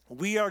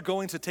We are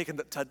going to take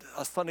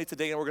a Sunday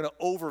today, and we're going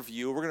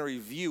to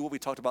review what we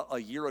talked about a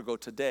year ago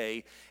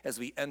today as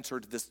we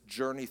entered this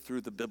journey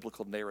through the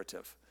biblical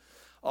narrative.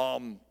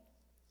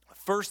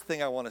 First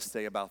thing I want to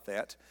say about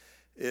that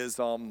is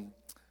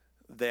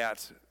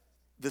that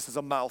this is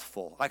a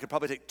mouthful. I could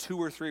probably take 2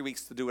 or 3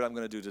 weeks to do what I'm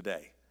going to do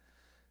today.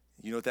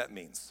 You know what that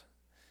means?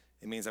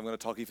 It means I'm going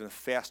to talk even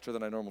faster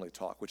than I normally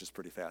talk, which is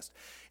pretty fast.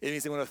 It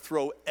means I'm going to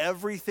throw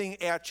everything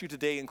at you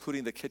today,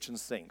 including the kitchen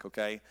sink,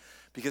 okay?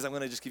 Because I'm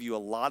going to just give you a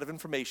lot of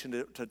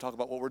information to talk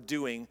about what we're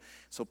doing.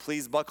 So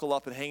please buckle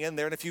up and hang in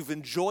there. And if you've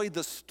enjoyed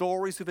the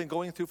stories we've been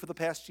going through for the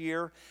past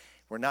year,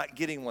 we're not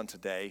getting one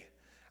today.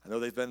 I know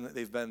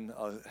they've been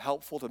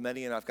helpful to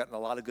many, and I've gotten a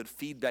lot of good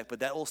feedback, but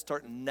that will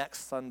start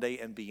next Sunday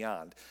and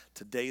beyond.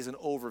 Today's an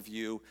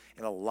overview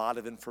and a lot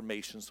of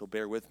information, so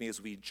bear with me as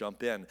we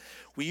jump in.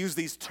 We use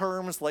these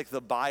terms like the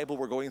Bible.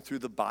 We're going through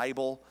the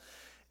Bible,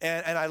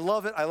 and I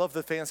love it. I love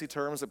the fancy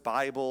terms like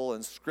Bible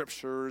and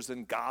scriptures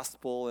and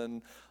gospel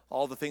and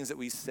all the things that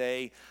we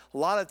say. A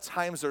lot of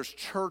times there's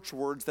church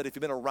words that if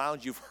you've been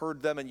around, you've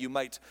heard them, and you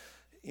might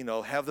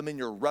have them in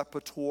your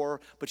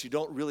repertoire, but you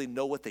don't really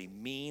know what they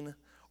mean,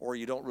 or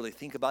you don't really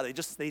think about it.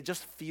 They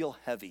just feel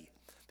heavy.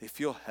 They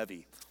feel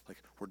heavy, like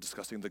we're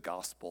discussing the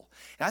gospel.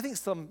 And I think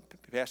some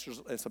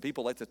pastors and some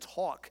people like to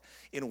talk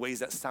in ways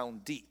that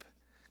sound deep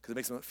because it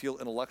makes them feel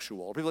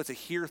intellectual. Or people like to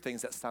hear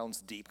things that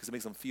sounds deep because it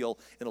makes them feel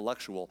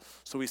intellectual.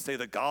 So we say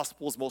the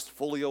gospel is most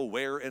fully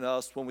aware in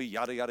us when we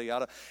yada, yada,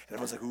 yada. And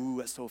everyone's like, ooh,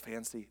 that's so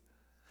fancy.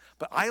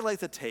 But I like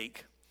to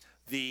take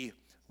the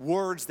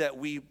words that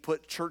we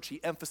put churchy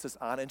emphasis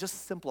on and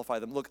just simplify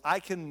them. Look, I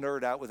can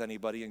nerd out with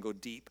anybody and go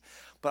deep,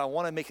 but I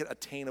want to make it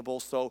attainable.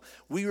 So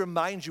we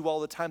remind you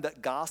all the time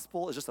that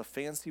gospel is just a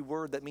fancy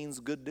word that means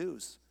good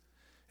news.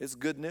 It's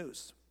good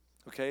news.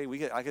 Okay, we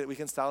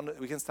can sound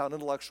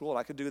intellectual, and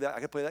I could do that.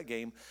 I could play that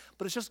game,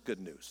 but it's just good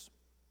news.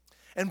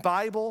 And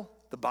the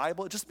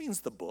Bible, it just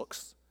means the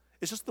books.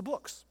 It's just the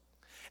books.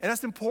 And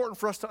that's important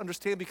for us to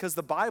understand because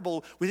the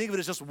Bible, we think of it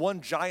as just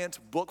one giant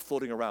book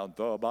floating around,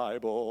 the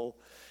Bible.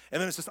 And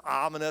then it's just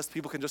ominous.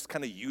 People can just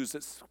kind of use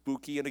it,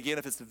 spooky. And again,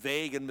 if it's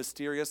vague and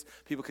mysterious,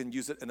 people can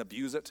use it and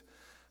abuse it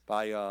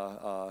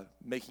by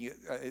making it,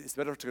 it's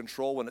better to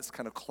control when it's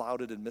kind of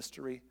clouded in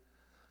mystery.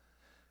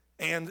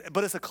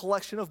 But it's a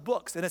collection of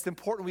books. And it's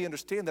important we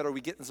understand that or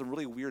we get into some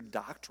really weird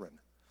doctrine.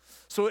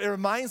 So it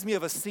reminds me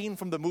of a scene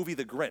from the movie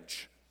The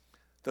Grinch,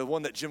 the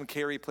one that Jim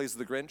Carrey plays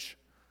the Grinch.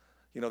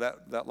 You know,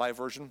 that live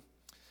version.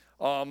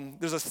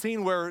 There's a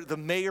scene where the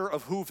mayor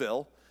of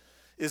Whoville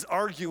is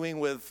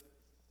arguing with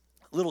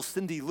little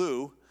Cindy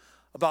Lou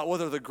about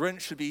whether the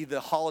Grinch should be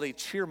the holiday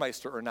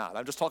cheermeister or not.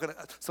 I'm just talking,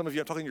 some of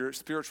you, I'm talking your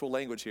spiritual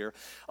language here.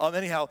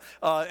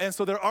 And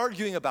so they're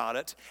arguing about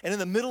it. And in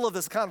the middle of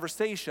this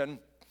conversation,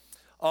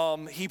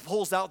 he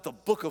pulls out the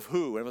Book of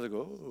Who. And everyone's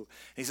like, oh. And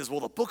he says, well,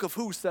 the Book of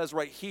Who says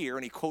right here.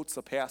 And he quotes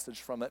a passage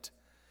from it.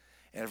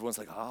 And everyone's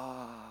like,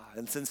 ah.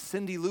 And since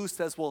Cindy Lou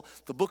says, well,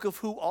 the Book of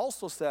Who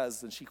also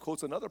says, and she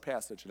quotes another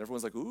passage, and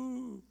everyone's like,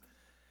 ooh.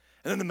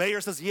 And then the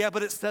mayor says, yeah,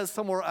 but it says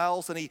somewhere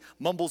else, and he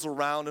mumbles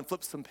around and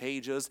flips some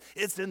pages.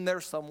 It's in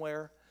there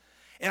somewhere.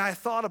 And I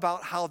thought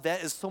about how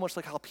that is so much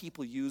like how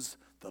people use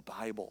the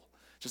Bible.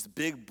 Just a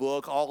big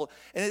book, and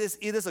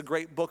it is a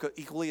great book,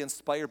 equally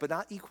inspired, but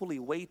not equally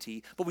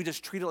weighty, but we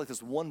just treat it like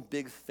this one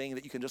big thing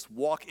that you can just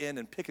walk in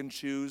and pick and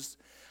choose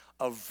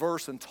a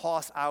verse and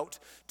toss out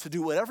to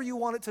do whatever you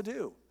want it to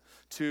do,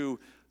 to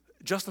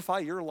justify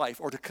your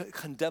life or to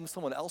condemn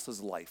someone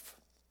else's life,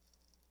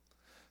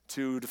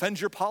 to defend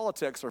your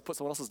politics or put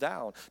someone else's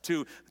down,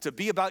 to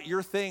be about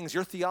your things,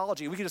 your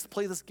theology. We can just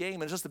play this game,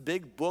 and it's just a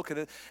big book.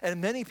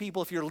 And many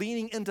people, if you're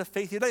leaning into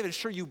faith, you're not even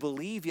sure you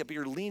believe yet, but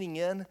you're leaning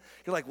in.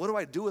 You're like, what do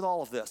I do with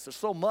all of this? There's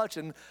so much,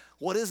 and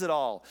what is it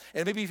all?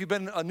 And maybe if you've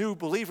been a new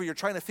believer, you're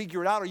trying to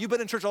figure it out, or you've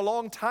been in church a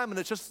long time, and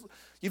it's just,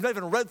 you've not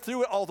even read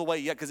through it all the way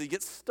yet because you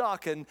get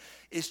stuck, and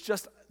it's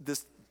just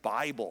this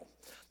Bible.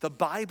 The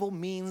Bible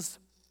means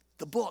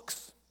the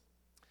books.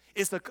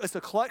 It's a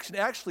collection.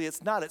 Actually,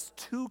 it's not. It's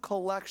 2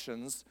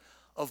 collections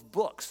of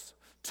books,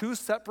 2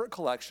 separate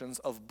collections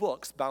of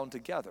books bound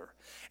together.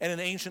 And in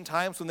ancient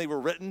times when they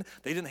were written,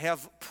 they didn't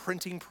have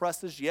printing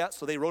presses yet,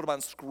 so they wrote them on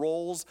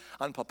scrolls,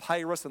 on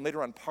papyrus, and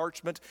later on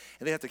parchment,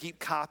 and they had to keep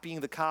copying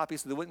the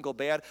copies so they wouldn't go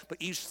bad. But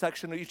each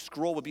section or each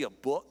scroll would be a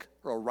book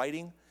or a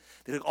writing.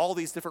 They took all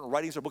these different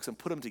writings or books and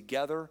put them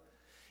together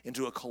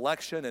into a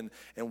collection, and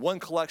one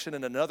collection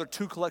and another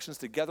 2 collections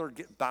together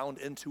get bound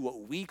into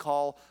what we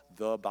call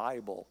the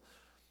Bible.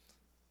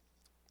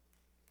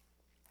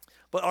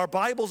 But our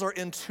Bibles are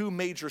in 2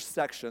 major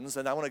sections,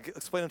 and I want to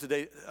explain them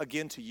today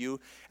again to you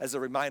as a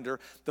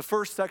reminder. The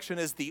first section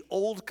is the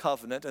Old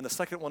Covenant, and the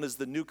second one is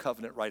the New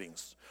Covenant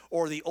writings,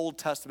 or the Old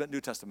Testament, New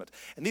Testament.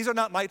 And these are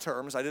not my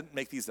terms. I didn't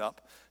make these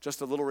up.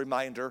 Just a little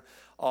reminder.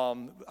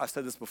 I've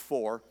said this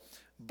before,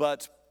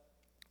 but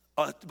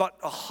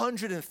about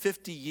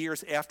 150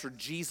 years after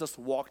Jesus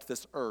walked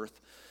this earth,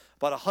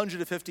 about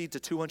 150 to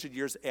 200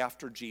 years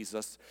after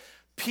Jesus,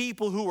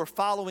 people who were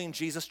following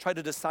Jesus tried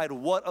to decide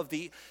what of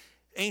the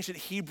ancient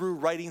Hebrew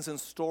writings and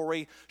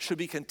story should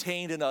be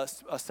contained in a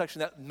section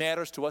that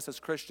matters to us as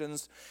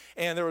Christians.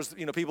 And there was,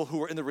 people who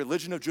were in the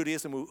religion of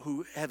Judaism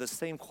who had the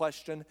same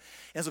question.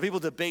 And so people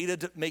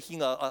debated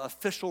making an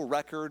official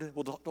record.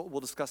 We'll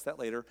discuss that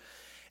later.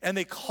 And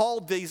they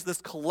called this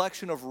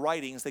collection of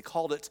writings, they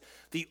called it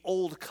the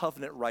Old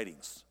Covenant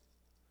writings.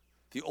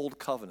 The Old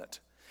Covenant.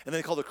 And then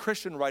they called the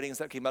Christian writings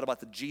that came out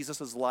about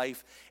Jesus'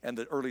 life and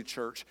the early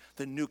church,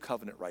 the New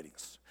Covenant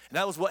writings. And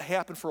that was what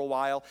happened for a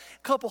while.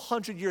 A couple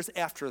hundred years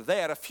after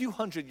that, a few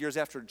hundred years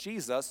after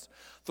Jesus,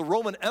 the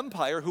Roman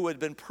Empire, who had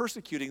been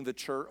persecuting the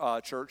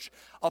church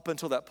up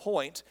until that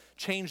point,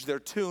 changed their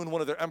tune.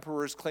 One of their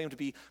emperors claimed to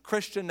be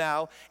Christian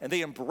now, and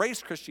they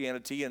embraced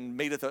Christianity and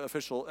made it the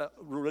official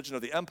religion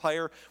of the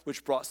empire,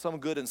 which brought some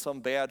good and some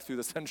bad through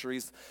the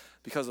centuries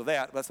because of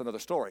that. That's another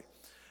story.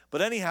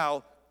 But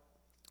anyhow,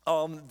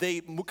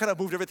 they kind of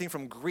moved everything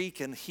from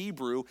Greek and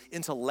Hebrew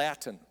into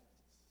Latin.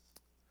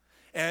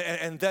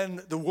 And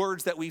then the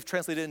words that we've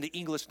translated into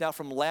English now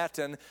from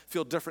Latin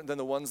feel different than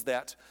the ones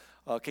that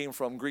came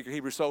from Greek or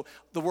Hebrew. So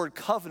the word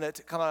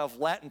covenant, coming out of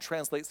Latin,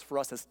 translates for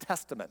us as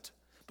testament.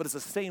 But it's the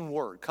same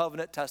word.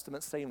 Covenant,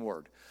 testament, same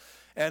word.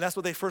 And that's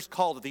what they first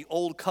called it, the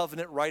Old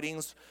Covenant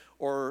writings,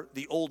 or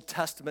the Old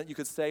Testament, you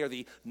could say, or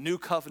the New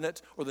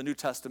Covenant or the New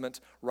Testament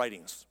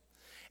writings.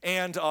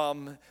 And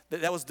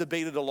that was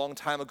debated a long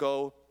time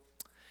ago.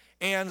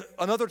 And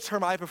another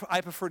term, I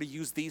prefer to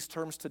use these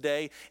terms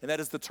today, and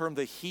that is the term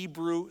the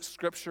Hebrew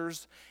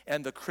Scriptures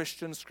and the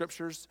Christian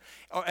Scriptures.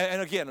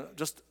 And again,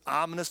 just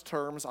ominous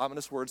terms,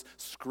 ominous words.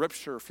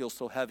 Scripture feels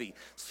so heavy.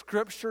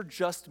 Scripture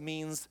just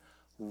means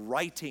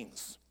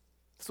writings.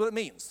 That's what it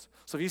means.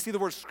 So if you see the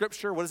word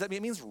Scripture, what does that mean?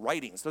 It means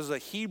writings. There's the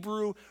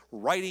Hebrew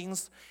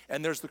writings,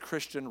 and there's the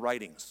Christian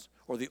writings,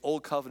 or the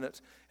Old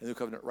Covenant and New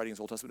Covenant writings,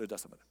 Old Testament, New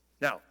Testament.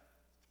 Now,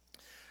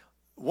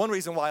 one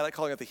reason why I like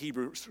calling it the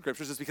Hebrew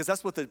Scriptures is because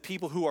that's what the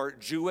people who are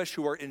Jewish,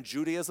 who are in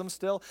Judaism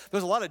still,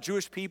 there's a lot of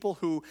Jewish people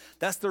who,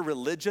 that's their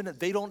religion.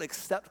 They don't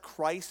accept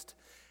Christ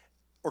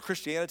or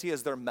Christianity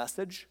as their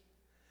message.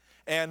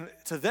 And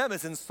to them,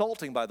 it's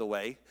insulting, by the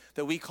way,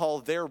 that we call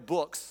their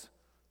books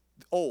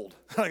old.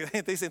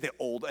 They say they're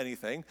old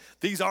anything.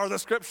 These are the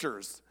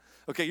Scriptures.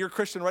 Okay, your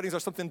Christian writings are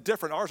something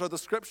different. Ours are the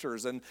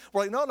Scriptures. And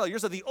we're like, no,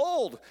 yours are the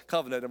Old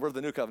Covenant, and we're the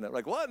New Covenant. We're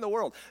like, what in the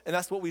world? And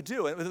that's what we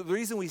do. And the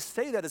reason we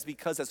say that is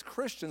because as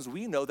Christians,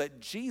 we know that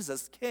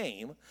Jesus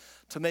came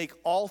to make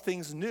all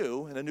things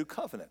new in a new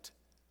covenant.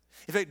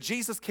 In fact,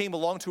 Jesus came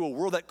along to a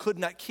world that could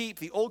not keep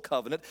the Old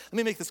Covenant. Let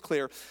me make this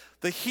clear.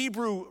 The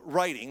Hebrew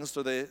writings,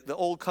 or the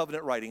Old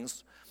Covenant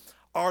writings,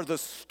 are the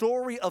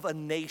story of a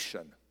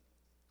nation.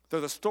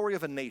 They're the story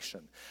of a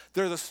nation.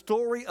 They're the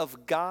story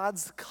of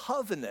God's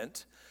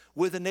covenant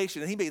with a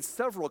nation. And he made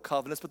several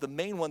covenants, but the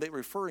main one they're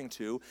referring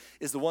to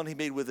is the one he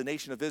made with the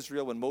nation of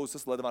Israel when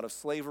Moses led them out of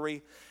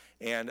slavery.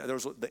 And there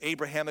was the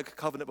Abrahamic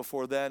covenant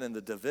before then and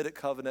the Davidic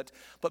covenant.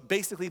 But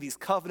basically these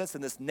covenants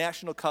and this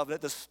national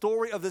covenant, the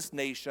story of this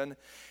nation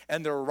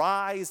and their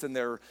rise and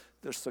their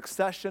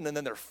succession and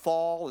then their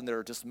fall and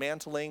their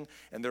dismantling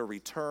and their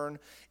return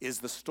is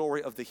the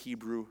story of the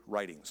Hebrew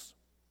writings.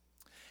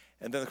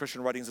 And then the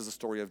Christian writings is the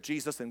story of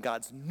Jesus and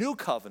God's new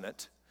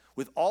covenant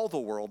with all the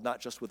world, not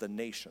just with a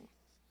nation.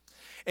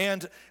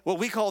 And what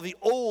we call the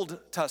Old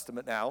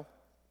Testament now,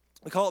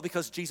 we call it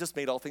because Jesus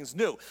made all things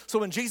new. So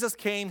when Jesus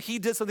came, he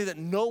did something that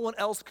no one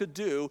else could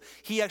do.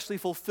 He actually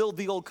fulfilled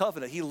the Old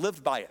Covenant. He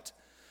lived by it.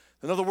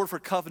 Another word for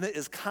covenant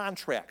is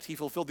contract. He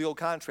fulfilled the old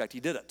contract. He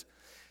did it.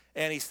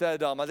 And he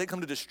said, I didn't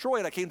come to destroy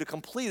it. I came to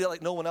complete it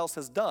like no one else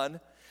has done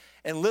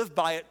and live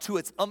by it to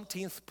its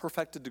umpteenth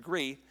perfected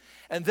degree.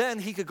 And then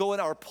he could go in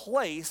our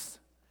place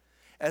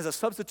as a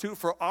substitute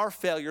for our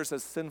failures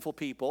as sinful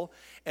people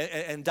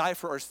and die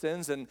for our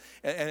sins. And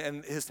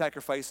his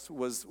sacrifice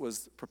was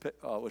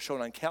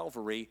shown on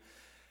Calvary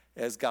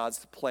as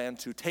God's plan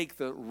to take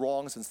the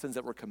wrongs and sins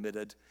that were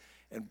committed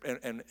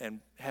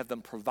and have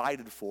them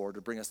provided for to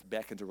bring us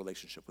back into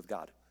relationship with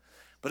God.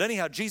 But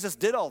anyhow, Jesus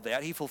did all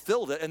that. He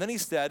fulfilled it. And then he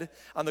said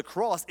on the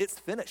cross, it's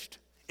finished.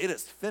 It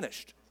is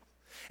finished.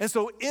 And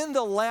so in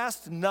the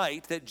last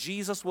night that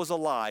Jesus was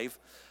alive,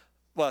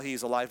 well,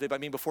 he's alive today, but I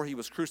mean before he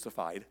was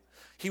crucified,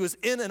 he was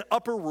in an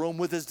upper room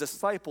with his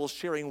disciples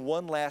sharing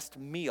one last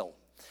meal.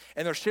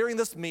 And they're sharing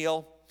this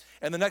meal,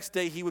 and the next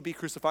day he would be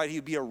crucified. He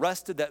would be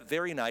arrested that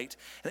very night.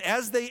 And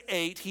as they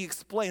ate, he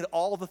explained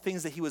all the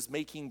things that he was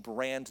making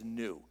brand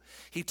new.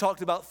 He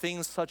talked about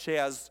things such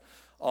as,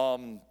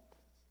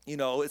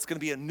 it's going to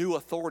be a new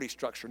authority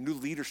structure, new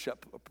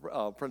leadership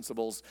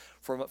principles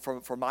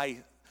for my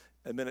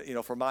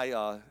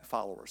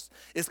followers.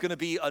 It's going to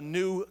be a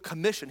new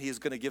commission he is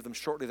going to give them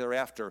shortly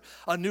thereafter.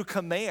 A new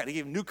command. He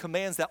gave new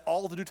commands that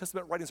all the New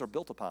Testament writings are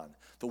built upon.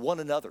 The one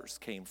another's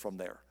came from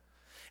there.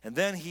 And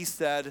then he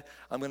said,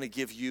 I'm going to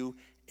give you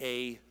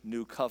a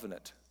new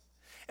covenant.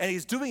 And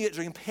he's doing it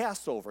during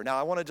Passover. Now,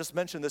 I want to just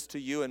mention this to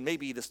you, and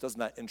maybe this does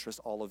not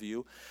interest all of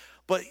you,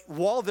 but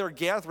while they're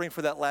gathering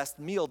for that last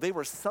meal, they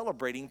were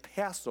celebrating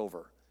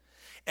Passover.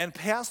 And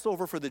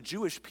Passover for the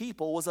Jewish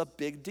people was a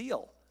big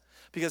deal.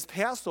 because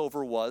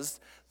Passover was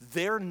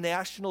their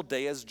national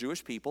day as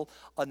Jewish people,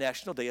 a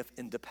national day of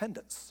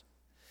independence.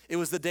 It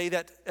was the day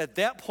that, at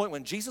that point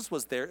when Jesus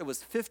was there, it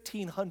was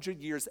 1,500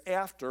 years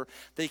after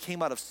they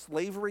came out of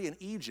slavery in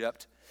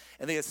Egypt,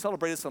 and they had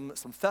celebrated some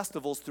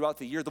festivals throughout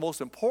the year. The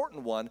most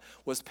important one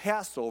was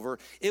Passover.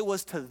 It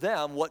was to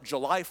them what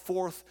July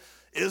 4th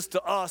is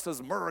to us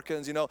as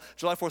Americans,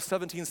 July 4th,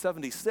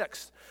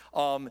 1776.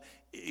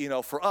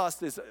 For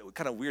us, it's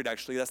kind of weird,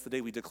 actually. That's the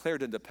day we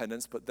declared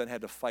independence, but then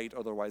had to fight,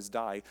 otherwise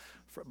die.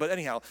 But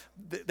anyhow,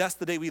 that's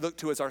the day we look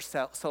to as our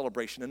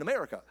celebration in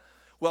America.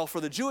 Well,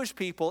 for the Jewish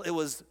people, it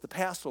was the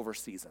Passover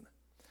season,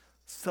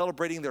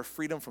 celebrating their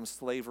freedom from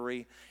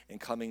slavery and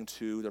coming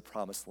to their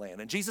promised land.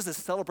 And Jesus is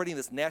celebrating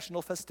this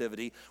national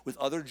festivity with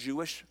other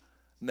Jewish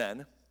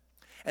men.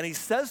 And he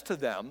says to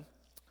them,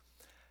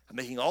 I'm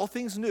making all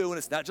things new, and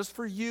it's not just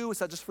for you,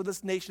 it's not just for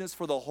this nation, it's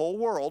for the whole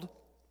world.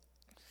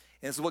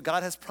 And this is what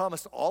God has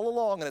promised all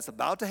along, and it's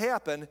about to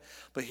happen.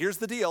 But here's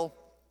the deal.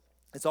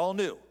 It's all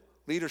new.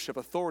 Leadership,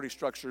 authority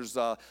structures,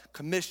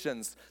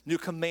 commissions, new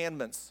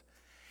commandments.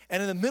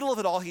 And in the middle of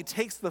it all, he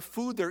takes the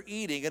food they're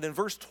eating, and in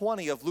verse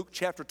 20 of Luke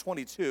chapter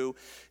 22,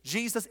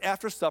 Jesus,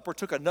 after supper,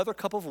 took another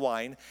cup of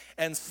wine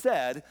and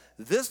said,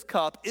 this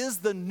cup is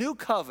the new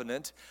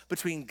covenant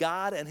between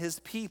God and his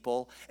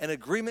people, an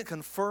agreement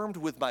confirmed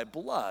with my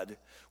blood,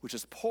 which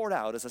is poured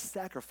out as a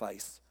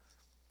sacrifice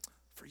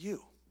for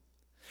you.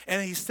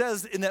 And he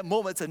says in that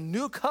moment, it's a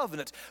new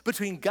covenant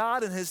between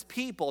God and his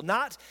people,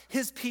 not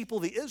his people,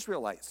 the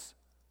Israelites.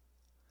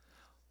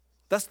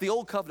 That's the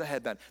old covenant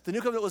had been. The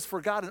new covenant was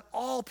for God and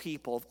all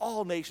people of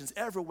all nations,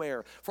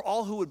 everywhere, for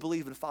all who would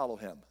believe and follow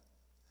him.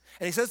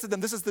 And he says to them,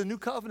 this is the new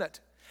covenant.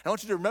 And I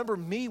want you to remember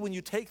me when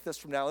you take this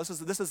from now.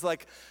 This is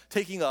like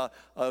taking a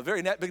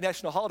very big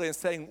national holiday and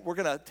saying, we're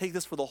going to take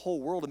this for the whole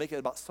world and make it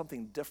about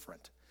something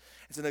different.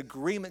 It's an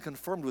agreement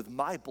confirmed with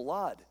my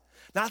blood.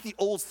 Not the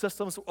old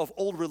systems of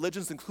old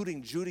religions,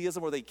 including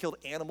Judaism, where they killed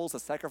animals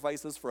as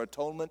sacrifices for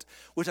atonement,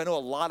 which I know a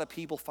lot of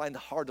people find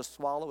hard to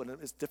swallow, and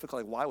it's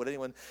difficult. Like, why would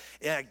anyone?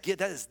 And I get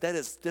that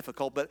is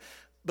difficult,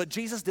 but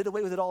Jesus did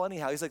away with it all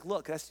anyhow. He's like,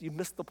 look, you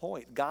missed the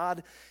point.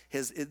 God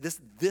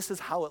this is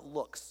how it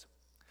looks.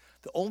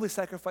 The only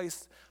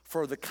sacrifice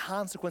for the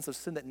consequence of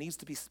sin that needs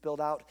to be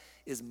spilled out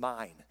is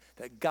mine.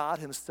 That God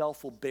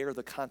himself will bear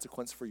the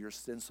consequence for your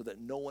sin so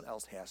that no one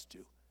else has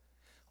to.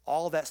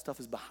 All that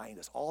stuff is behind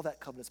us. All that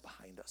covenant is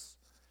behind us.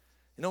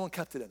 And no one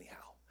kept it anyhow.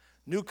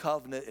 New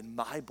covenant in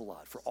my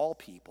blood for all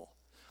people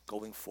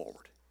going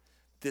forward.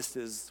 This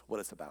is what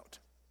it's about.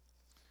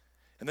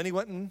 And then he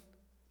went and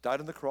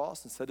died on the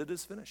cross and said, it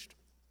is finished.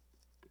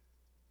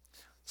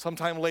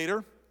 Sometime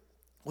later,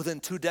 within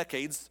 2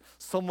 decades,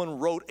 someone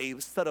wrote a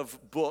set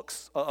of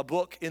books, a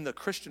book in the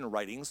Christian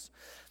writings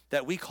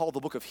that we call the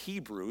book of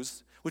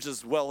Hebrews, which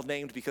is well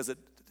named because it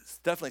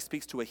definitely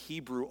speaks to a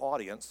Hebrew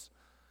audience,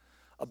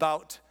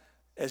 about,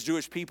 as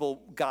Jewish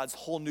people, God's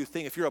whole new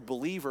thing. If you're a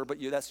believer, but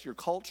that's your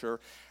culture,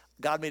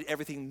 God made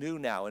everything new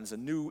now, and it's a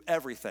new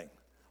everything.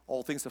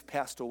 All things have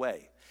passed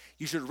away.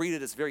 You should read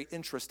it. It's very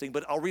interesting,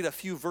 but I'll read a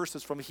few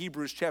verses from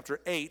Hebrews chapter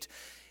 8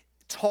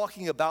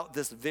 talking about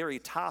this very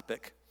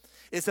topic.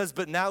 It says,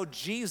 but now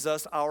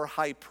Jesus, our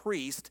high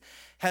priest,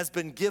 has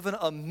been given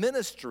a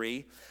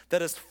ministry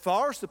that is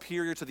far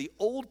superior to the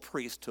old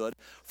priesthood,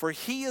 for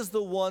he is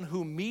the one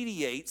who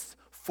mediates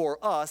for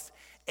us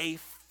a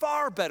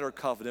far better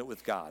covenant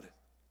with God,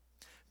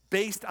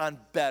 based on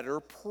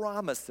better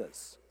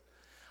promises.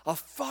 A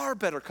far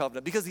better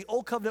covenant, because the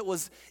old covenant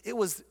was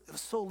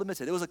so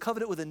limited. It was a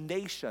covenant with a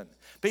nation.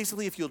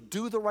 Basically, if you'll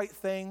do the right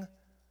thing,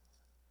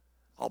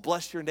 I'll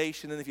bless your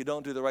nation, and if you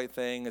don't do the right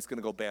thing, it's going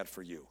to go bad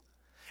for you.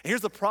 And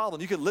here's the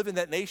problem. You could live in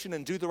that nation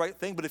and do the right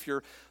thing, but if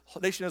your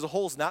nation as a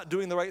whole is not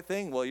doing the right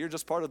thing, well, you're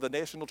just part of the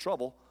national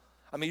trouble.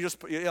 I mean,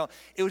 and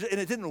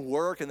it didn't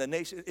work, and the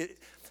nation, it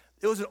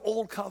was an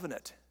old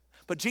covenant.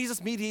 But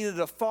Jesus mediated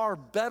a far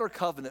better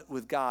covenant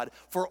with God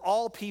for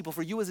all people,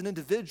 for you as an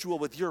individual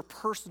with your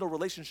personal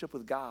relationship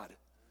with God.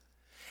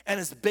 And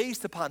it's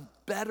based upon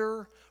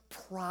better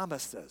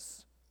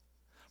promises.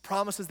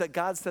 Promises that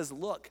God says,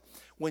 look,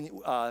 when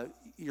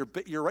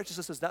your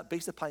righteousness is not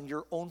based upon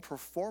your own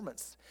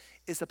performance,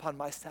 it's upon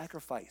my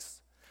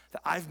sacrifice.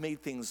 That I've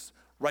made things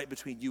right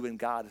between you and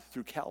God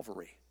through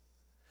Calvary.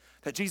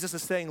 That Jesus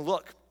is saying,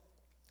 look,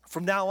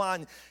 from now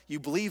on, you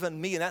believe in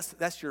me, and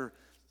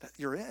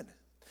you're in.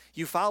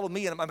 You follow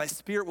me, and my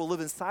spirit will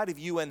live inside of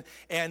you, and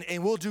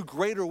we'll do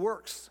greater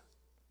works.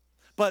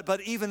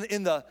 But even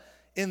in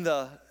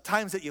the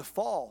times that you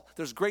fall,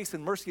 there's grace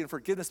and mercy and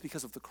forgiveness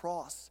because of the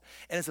cross.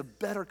 And it's a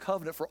better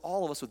covenant for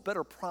all of us with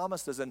better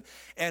promises.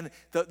 And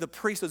the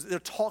priests, they're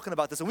talking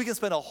about this. And we can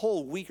spend a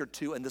whole week or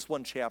two in this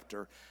one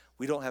chapter.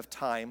 We don't have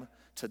time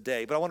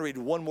today. But I want to read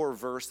one more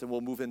verse, and we'll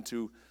move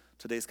into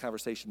today's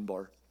conversation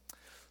more.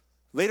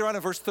 Later on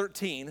in verse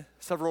 13,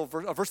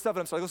 verse 7,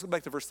 I'm sorry, let's go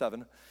back to verse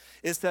 7.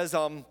 It says,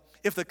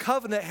 if the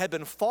covenant had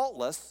been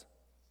faultless,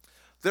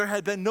 there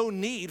had been no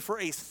need for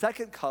a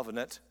second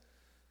covenant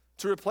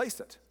to replace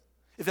it.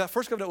 If that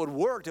first covenant would have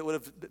worked, it would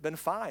have been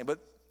fine, but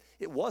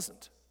it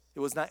wasn't.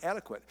 It was not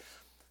adequate.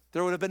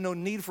 There would have been no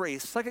need for a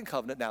second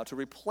covenant now to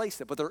replace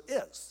it, but there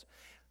is.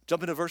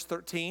 Jump into verse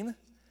 13.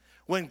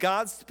 When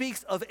God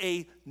speaks of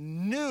a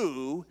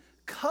new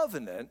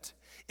covenant,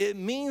 it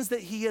means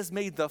that he has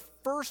made the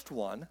first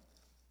one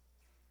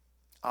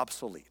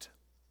obsolete.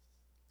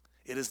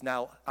 It is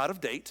now out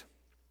of date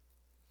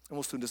and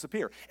will soon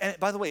disappear. And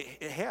by the way,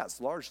 it has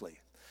largely.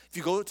 If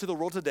you go to the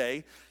world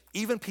today,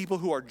 even people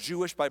who are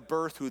Jewish by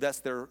birth, who that's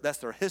their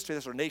history,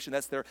 that's their nation,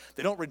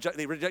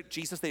 they reject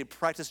Jesus, they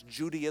practice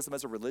Judaism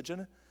as a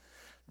religion.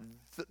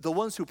 The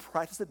ones who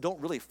practice it don't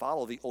really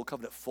follow the Old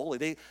Covenant fully.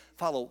 They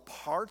follow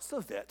parts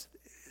of it,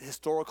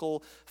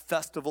 historical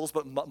festivals,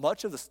 but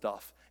much of the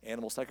stuff,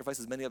 animal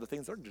sacrifices, many other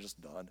things, they're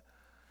just done.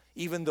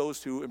 Even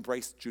those who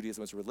embrace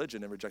Judaism as a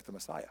religion and reject the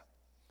Messiah.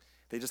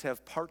 They just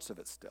have parts of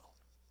it still.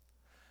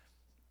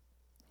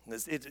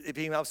 It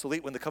being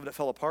obsolete when the covenant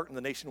fell apart and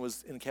the nation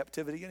was in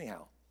captivity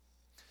anyhow.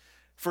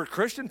 For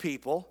Christian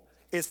people,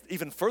 it's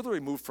even further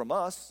removed from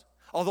us.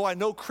 Although I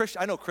know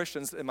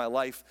Christians in my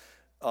life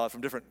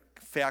from different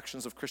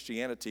factions of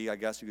Christianity, I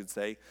guess you could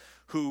say,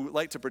 who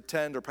like to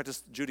pretend or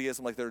practice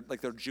Judaism like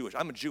they're Jewish.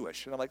 I'm a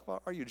Jewish, and I'm like,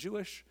 well, are you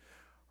Jewish,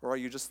 or are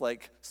you just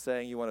like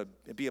saying you want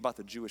to be about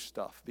the Jewish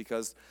stuff?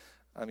 Because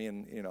I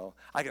mean,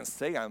 I can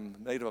say I'm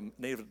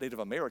Native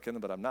American,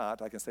 but I'm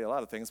not. I can say a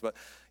lot of things, but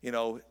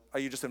are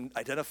you just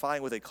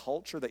identifying with a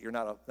culture that you're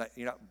not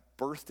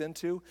birthed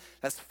into?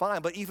 That's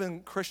fine. But even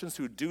Christians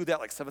who do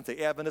that, like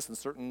Seventh-day Adventists and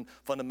certain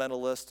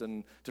fundamentalists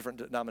and different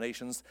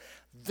denominations,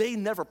 they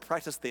never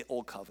practice the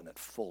Old Covenant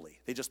fully.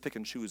 They just pick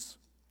and choose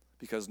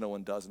because no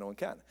one does, no one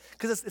can.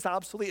 Because it's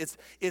obsolete.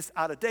 It's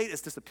out of date.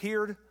 It's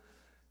disappeared.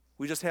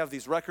 We just have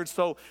these records.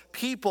 So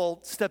people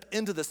step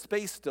into the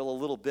space still a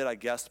little bit, I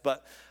guess,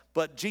 but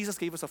Jesus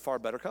gave us a far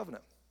better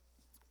covenant.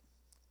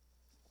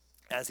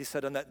 As he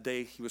said on that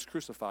day he was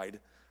crucified,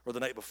 or the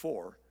night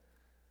before,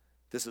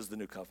 this is the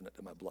new covenant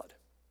in my blood.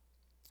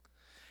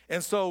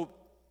 And so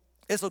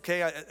it's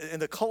okay,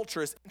 and the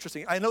culture is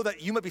interesting. I know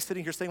that you might be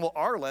sitting here saying, well,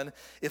 Arlen,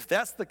 if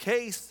that's the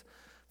case,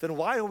 then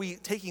why are we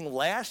taking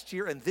last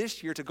year and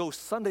this year to go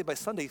Sunday by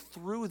Sunday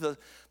through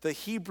the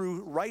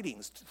Hebrew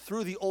writings,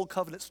 through the Old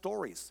Covenant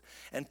stories,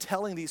 and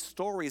telling these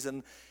stories?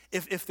 And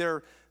if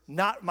they're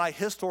not my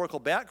historical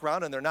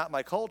background and they're not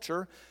my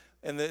culture,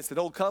 and it's an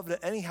Old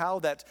Covenant anyhow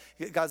that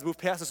God's moved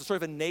past, it's a story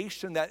of a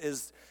nation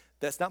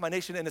that's not my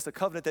nation, and it's a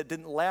covenant that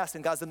didn't last,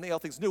 and God's done all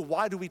things new.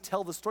 Why do we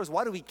tell the stories?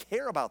 Why do we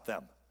care about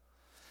them?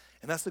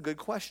 And that's a good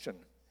question,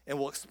 and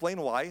we'll explain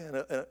why.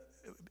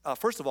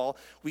 First of all,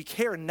 we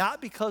care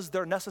not because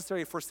they're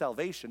necessary for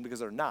salvation, because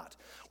they're not.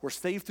 We're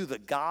saved through the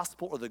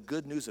gospel or the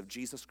good news of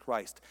Jesus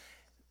Christ,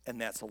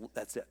 and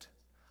that's it.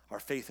 Our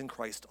faith in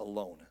Christ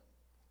alone.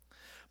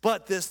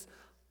 But this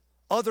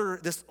Old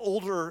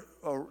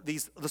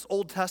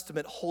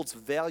Testament holds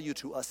value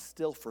to us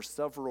still for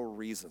several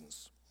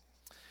reasons.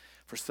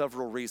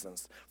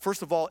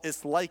 First of all,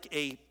 it's like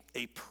a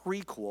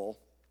prequel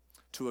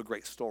to a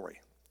great story.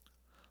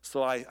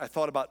 So I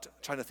thought about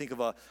trying to think of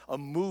a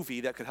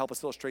movie that could help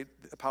us illustrate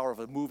the power of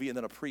a movie and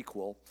then a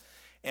prequel.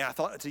 And I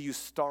thought to use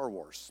Star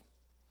Wars.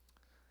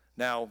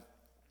 Now,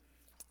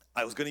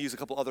 I was going to use a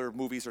couple other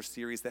movies or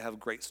series that have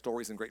great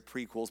stories and great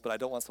prequels, but I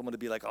don't want someone to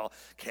be like, oh,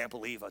 can't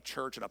believe a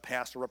church and a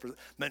pastor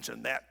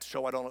mentioned that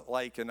show I don't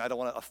like, and I don't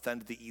want to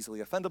offend the easily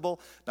offendable.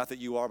 Not that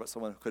you are, but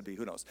someone could be,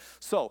 who knows.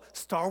 So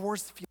Star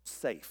Wars feels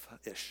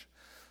safe-ish.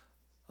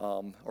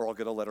 Or I'll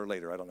get a letter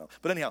later, I don't know.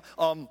 But anyhow,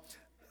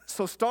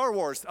 so Star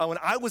Wars, when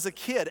I was a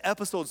kid,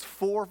 episodes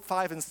 4,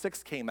 5, and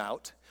 6 came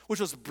out,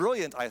 which was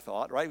brilliant, I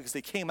thought, right? Because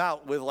they came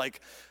out with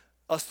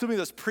assuming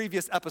those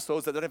previous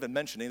episodes that they're not even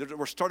mentioning.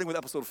 We're starting with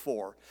episode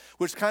 4,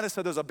 which kind of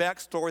said there's a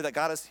backstory that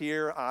got us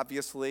here,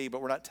 obviously,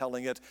 but we're not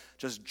telling it.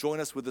 Just join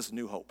us with this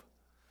new hope.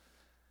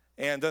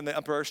 And then the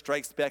Emperor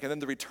Strikes Back, and then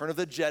the Return of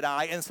the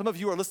Jedi. And some of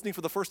you are listening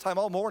for the first time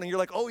all morning. You're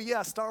like, oh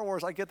yeah, Star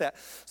Wars, I get that.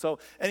 So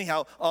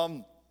anyhow,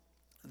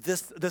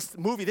 this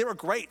movie, they were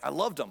great. I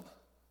loved them.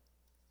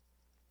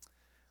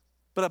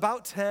 But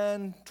about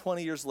 10,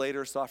 20 years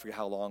later, so I forget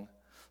how long,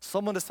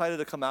 someone decided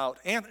to come out.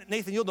 And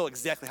Nathan, you'll know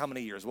exactly how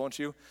many years, won't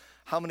you?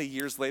 How many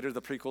years later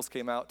the prequels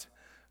came out?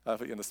 I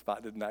put you on the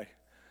spot, didn't I?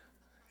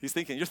 You're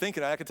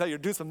thinking, I can tell you're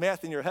doing some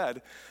math in your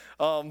head.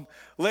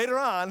 Later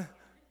on,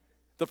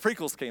 the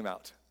prequels came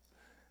out.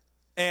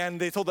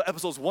 And they told the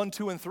episodes 1,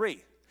 2, and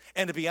 3.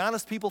 And to be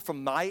honest, people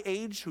from my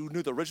age who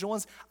knew the original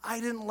ones, I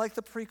didn't like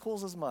the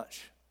prequels as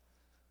much.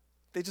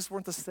 They just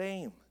weren't the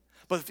same.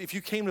 But if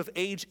you came of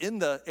age in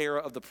the era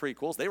of the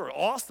prequels, they were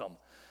awesome.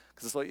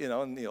 Because it's like,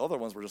 and the other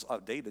ones were just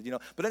outdated,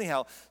 But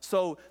anyhow,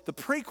 so the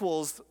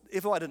prequels,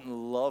 even though I didn't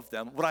love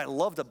them, what I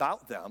loved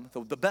about them,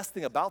 the best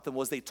thing about them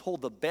was they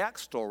told the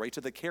backstory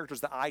to the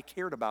characters that I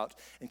cared about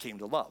and came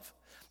to love.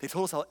 They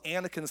told us how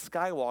Anakin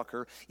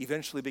Skywalker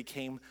eventually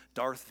became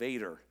Darth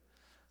Vader.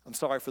 I'm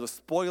sorry for the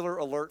spoiler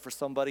alert for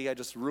somebody. I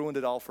just ruined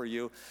it all for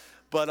you.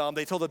 But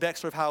they told the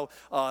backstory of how,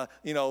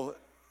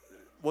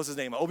 what's his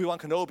name? Obi-Wan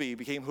Kenobi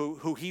became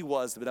who he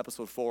was in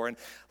episode 4. And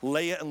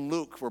Leia and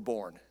Luke were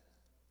born.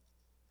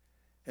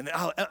 And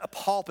how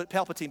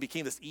Palpatine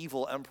became this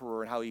evil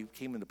emperor and how he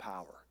came into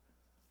power.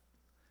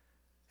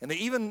 And they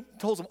even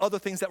told some other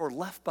things that were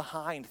left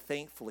behind,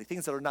 thankfully,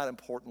 things that are not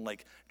important,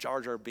 like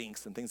Jar Jar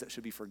Binks and things that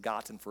should be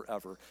forgotten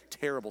forever.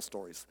 Terrible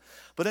stories.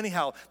 But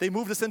anyhow, they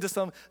moved us into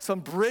some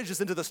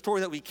bridges into the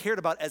story that we cared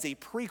about as a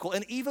prequel.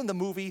 And even the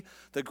movie,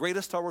 the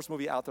greatest Star Wars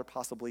movie out there,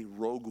 possibly,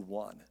 Rogue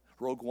One.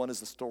 Rogue One is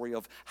the story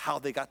of how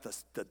they got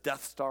the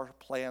Death Star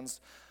plans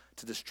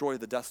to destroy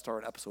the Death Star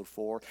in Episode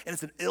 4. And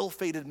it's an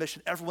ill-fated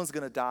mission. Everyone's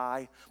going to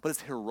die, but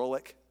it's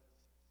heroic.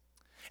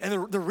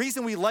 And the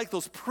reason we like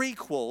those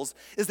prequels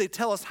is they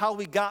tell us how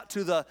we got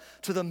to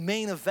the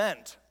main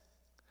event.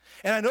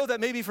 And I know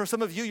that maybe for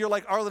some of you, you're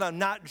like, Arlen, I'm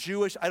not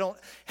Jewish. I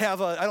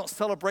don't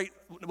celebrate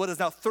what is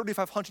now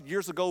 3,500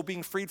 years ago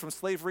being freed from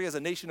slavery as a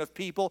nation of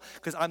people,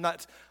 because I'm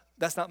not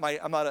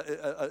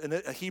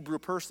a Hebrew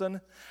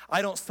person.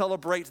 I don't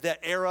celebrate that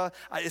era.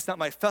 It's not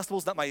my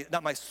festivals, not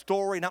my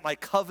story, not my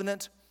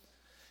covenant.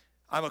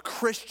 I'm a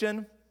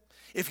Christian.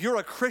 If you're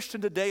a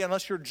Christian today,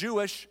 unless you're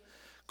Jewish,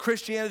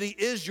 Christianity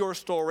is your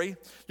story.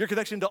 Your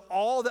connection to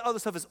all the other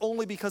stuff is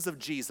only because of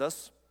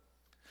Jesus.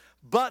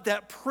 But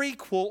that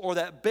prequel or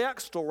that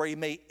backstory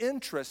may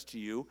interest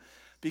you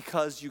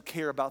because you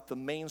care about the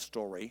main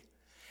story,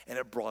 and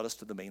it brought us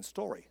to the main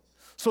story.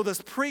 So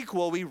this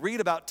prequel we read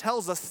about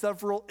tells us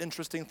several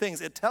interesting things.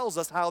 It tells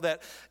us how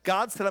that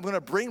God said, I'm going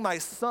to bring my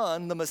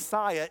son, the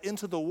Messiah,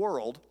 into the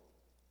world,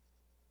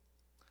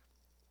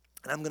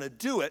 and I'm going to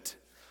do it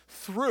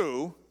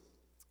through...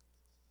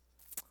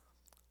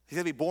 He's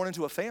going to be born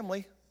into a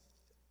family,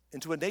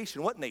 into a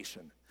nation. What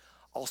nation?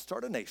 I'll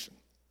start a nation.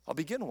 I'll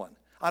begin one.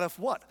 Out of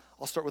what?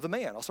 I'll start with a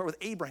man. I'll start with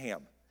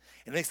Abraham.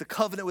 And makes a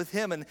covenant with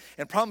him and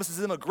promises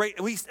him a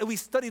great... We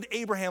studied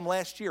Abraham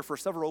last year for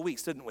several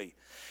weeks, didn't we?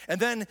 And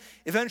then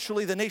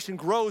eventually the nation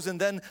grows, and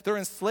then they're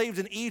enslaved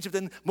in Egypt,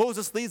 and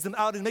Moses leads them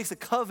out and makes a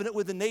covenant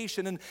with the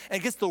nation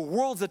and gets the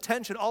world's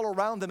attention all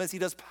around them as he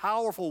does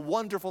powerful,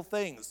 wonderful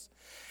things.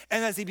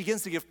 And as he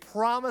begins to give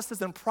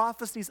promises and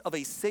prophecies of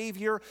a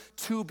Savior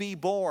to be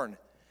born.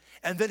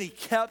 And then he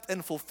kept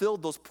and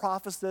fulfilled those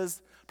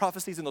prophecies,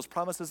 and those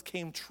promises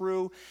came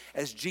true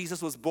as Jesus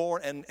was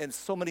born, and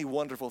so many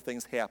wonderful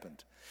things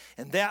happened.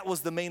 And that was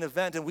the main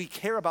event, and we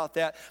care about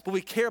that, but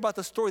we care about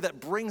the story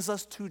that brings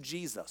us to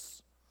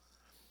Jesus,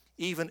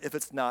 even if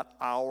it's not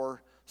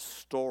our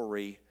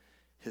story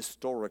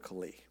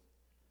historically,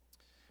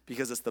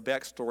 because it's the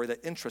backstory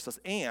that interests us.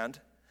 And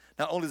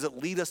not only does it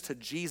lead us to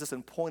Jesus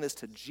and point us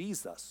to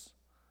Jesus,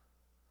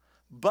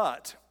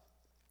 but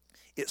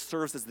it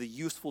serves as the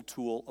useful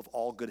tool of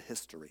all good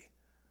history.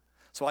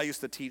 So I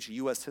used to teach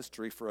U.S.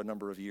 history for a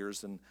number of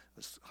years in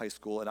high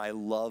school, and I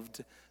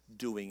loved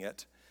doing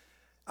it.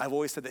 I've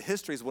always said that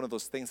history is one of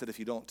those things that if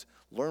you don't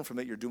learn from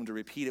it, you're doomed to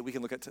repeat it. We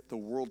can look at the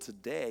world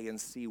today and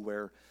see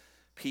where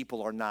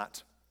people are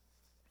not,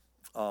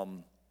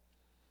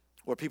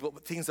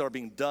 things that are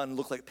being done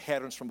look like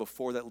patterns from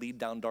before that lead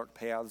down dark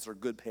paths or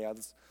good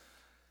paths.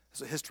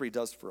 That's what history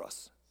does for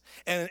us.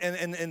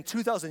 And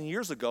 2,000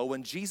 years ago,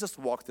 when Jesus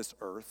walked this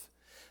earth,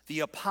 the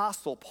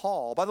Apostle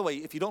Paul, by the way,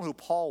 if you don't know who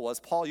Paul was,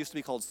 Paul used to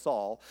be called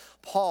Saul.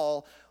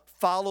 Paul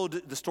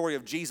followed the story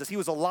of Jesus. He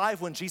was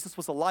alive when Jesus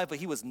was alive, but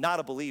he was not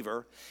a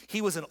believer.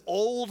 He was an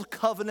old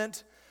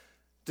covenant,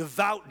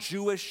 devout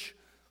Jewish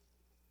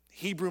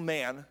Hebrew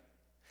man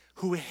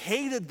who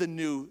hated the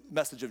new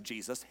message of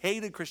Jesus,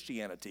 hated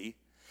Christianity.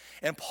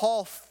 And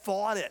Paul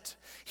fought it.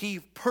 He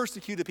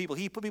persecuted people.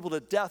 He put people to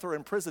death or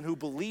in prison who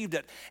believed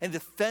it and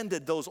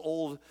defended those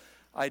old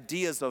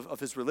ideas of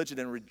his religion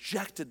and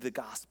rejected the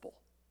gospel.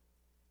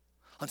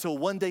 Until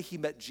one day he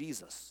met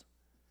Jesus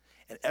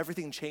and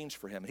everything changed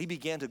for him. And he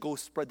began to go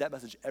spread that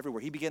message everywhere.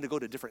 He began to go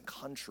to different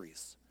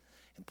countries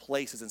and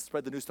places and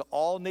spread the news to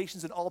all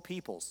nations and all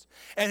peoples.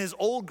 And his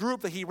old group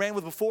that he ran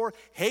with before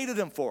hated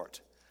him for it,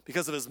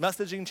 because of his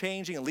messaging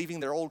changing and leaving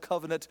their old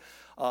covenant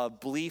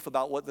belief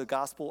about what the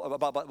gospel,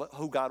 about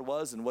who God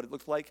was and what it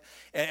looked like.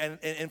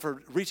 And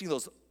for reaching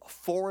those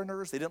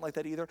foreigners, they didn't like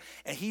that either.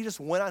 And he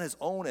just went on his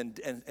own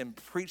and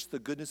preached the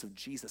good news of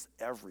Jesus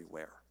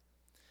everywhere.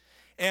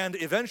 And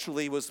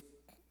eventually was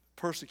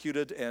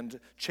persecuted and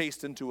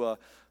chased into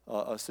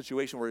a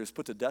situation where he was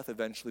put to death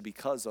eventually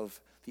because of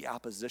the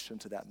opposition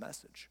to that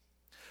message.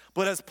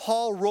 But as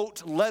Paul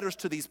wrote letters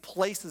to these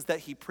places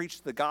that he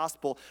preached the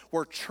gospel,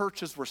 where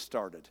churches were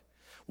started,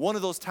 one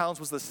of those towns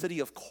was the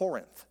city of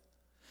Corinth.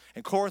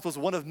 And Corinth was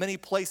one of many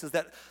places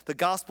that the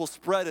gospel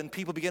spread and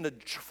people began to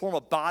form a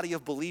body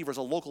of believers,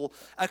 a local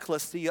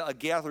ecclesia, a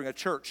gathering, a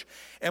church.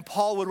 And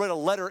Paul would write a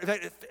letter.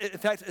 In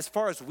fact, as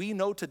far as we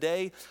know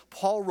today,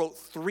 Paul wrote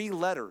 3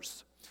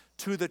 letters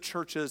to the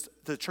church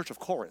of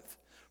Corinth.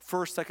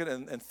 First, second,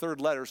 and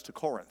third letters to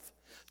Corinth.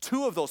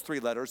 2 of those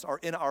 3 letters are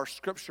in our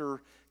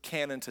scripture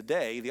canon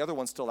today. The other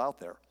one's still out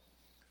there.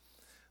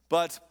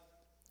 But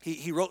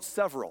he wrote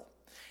several.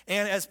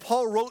 And as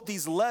Paul wrote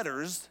these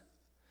letters,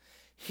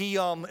 he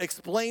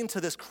explained to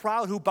this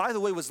crowd, who, by the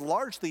way, was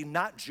largely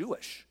not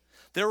Jewish.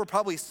 There were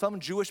probably some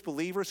Jewish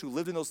believers who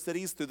lived in those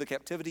cities through the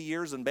captivity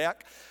years and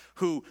back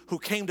who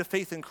came to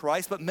faith in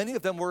Christ, but many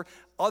of them were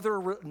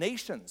other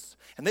nations,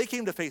 and they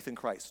came to faith in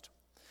Christ.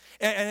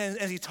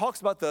 And he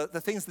talks about the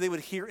things that they would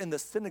hear in the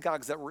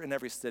synagogues that were in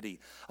every city,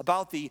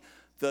 about the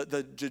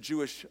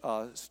Jewish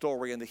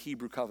story and the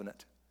Hebrew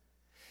covenant.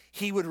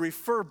 He would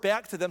refer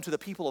back to them, to the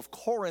people of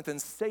Corinth, and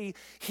say,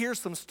 here's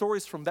some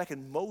stories from back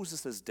in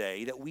Moses'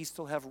 day that we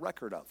still have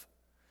record of.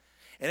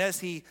 And as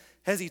he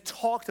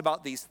talked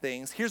about these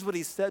things, here's what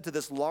he said to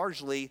this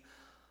largely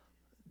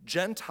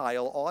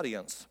Gentile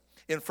audience.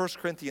 In 1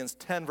 Corinthians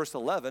 10, verse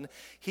 11,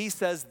 he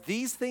says,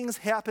 these things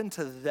happened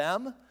to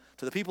them,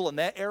 to the people in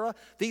that era,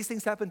 these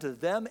things happened to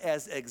them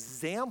as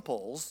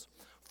examples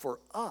for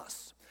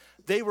us.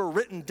 They were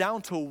written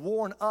down to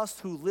warn us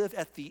who live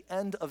at the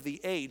end of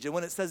the age. And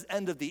when it says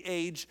end of the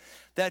age,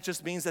 that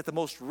just means at the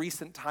most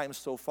recent time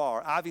so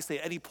far. Obviously,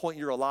 at any point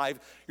you're alive,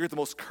 you're at the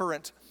most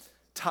current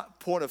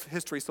point of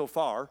history so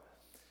far.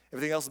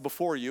 Everything else is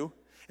before you.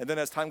 And then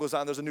as time goes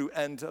on, there's a new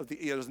end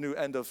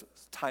of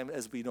time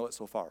as we know it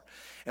so far.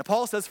 And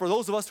Paul says, for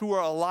those of us who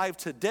are alive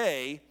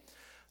today,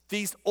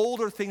 these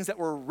older things that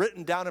were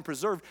written down and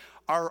preserved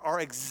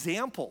are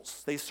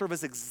examples. They serve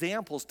as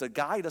examples to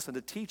guide us and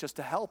to teach us,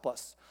 to help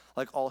us,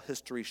 like all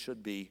history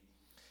should be,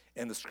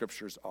 and the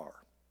scriptures are.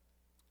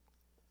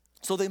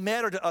 So they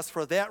matter to us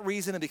for that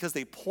reason, and because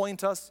they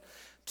point us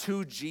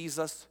to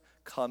Jesus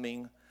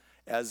coming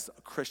as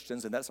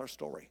Christians, and that's our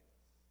story.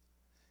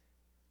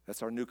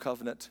 That's our new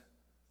covenant,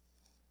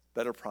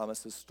 better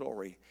promises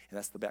story, and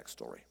that's the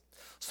backstory.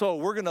 So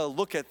we're going to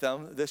look at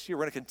them this year.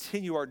 We're going to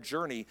continue our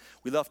journey.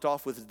 We left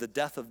off with the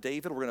death of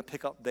David. We're going to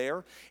pick up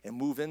there and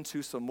move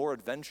into some more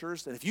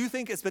adventures. And if you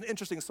think it's been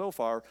interesting so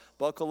far,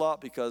 buckle up,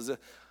 because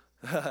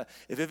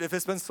if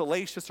it's been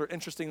salacious or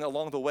interesting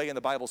along the way in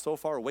the Bible so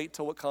far, wait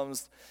till what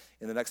comes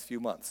in the next few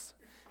months.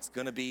 It's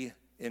going to be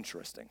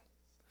interesting.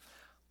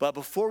 But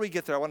before we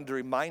get there, I wanted to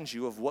remind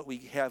you of what we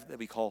have that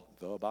we call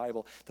the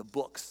Bible, the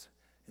books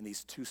in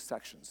these two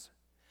sections.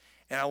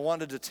 And I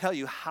wanted to tell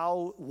you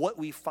what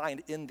we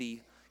find in the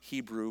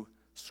Hebrew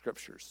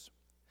Scriptures.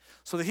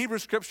 So the Hebrew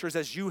Scriptures,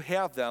 as you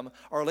have them,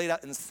 are laid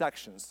out in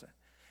sections. And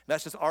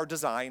that's just our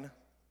design.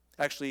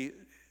 Actually,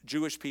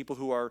 Jewish people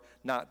who are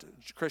not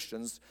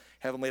Christians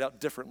have them laid out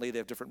differently. They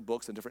have different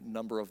books and different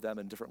number of them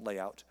and different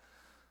layout.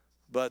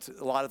 But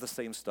a lot of the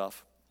same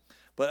stuff.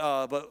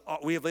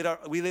 But we laid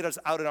out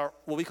in our,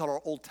 what we call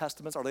our Old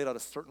Testaments, are laid out a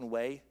certain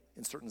way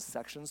in certain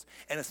sections,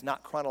 and it's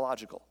not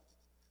chronological.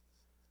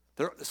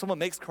 Someone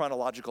makes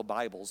chronological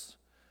Bibles,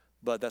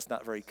 but that's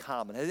not very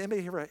common. Has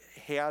anybody ever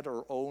had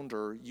or owned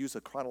or used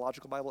a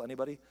chronological Bible?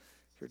 Anybody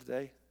here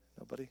today?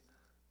 Nobody?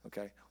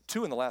 Okay.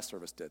 2 in the last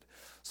service did.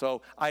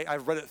 So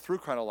I've read it through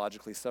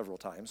chronologically several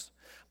times,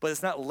 but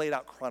it's not laid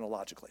out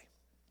chronologically.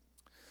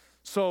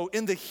 So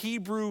in the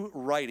Hebrew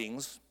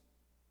writings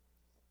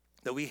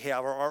that we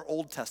have, or our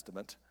Old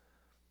Testament,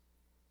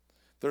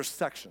 there's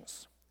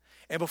sections.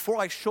 And before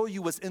I show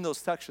you what's in those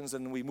sections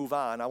and we move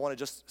on, I want to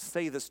just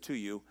say this to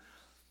you.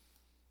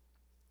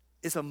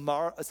 It's a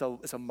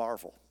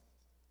marvel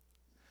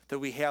that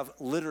we have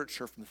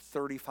literature from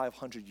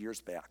 3,500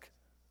 years back.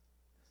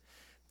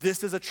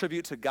 This is a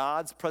tribute to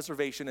God's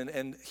preservation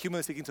and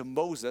humanly speaking to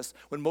Moses.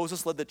 When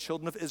Moses led the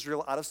children of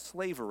Israel out of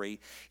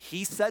slavery,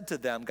 he said to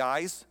them,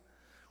 guys,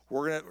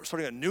 we're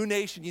starting a new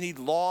nation. You need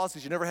laws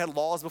because you never had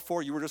laws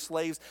before. You were just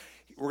slaves.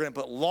 We're going to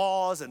put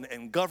laws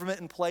and government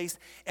in place.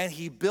 And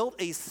he built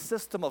a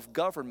system of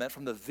government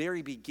from the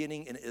very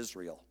beginning in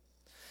Israel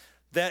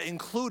that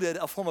included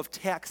a form of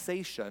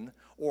taxation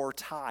or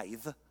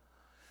tithe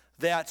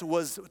that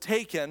was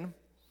taken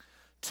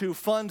to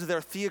fund their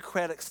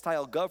theocratic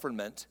style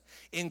government,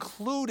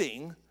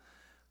 including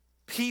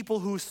people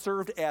who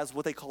served as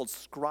what they called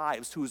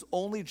scribes, whose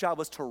only job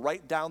was to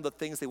write down the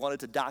things they wanted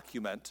to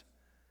document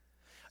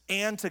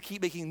and to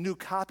keep making new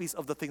copies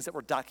of the things that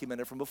were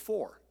documented from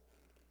before.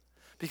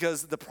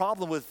 Because the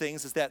problem with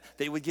things is that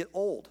they would get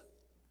old.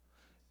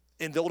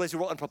 In the old days, you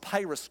wrote on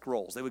papyrus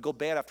scrolls. They would go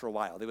bad after a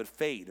while. They would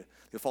fade. They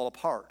would fall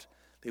apart.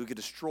 They would get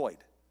destroyed.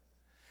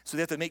 So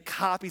they have to make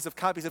copies of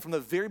copies. And from the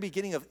very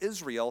beginning of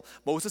Israel,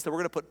 Moses said, we're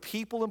going to put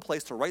people in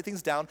place to write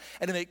things down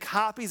and to make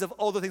copies of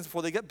other things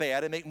before they get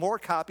bad and make more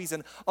copies,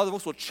 and other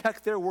folks will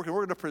check their work, and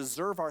we're going to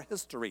preserve our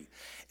history.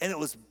 And it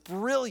was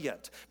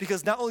brilliant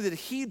because not only did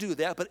he do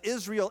that, but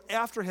Israel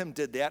after him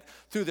did that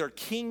through their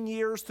king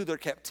years, through their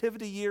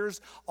captivity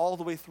years, all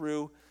the way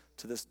through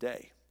to this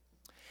day.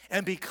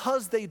 And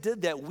because they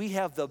did that, we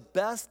have the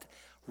best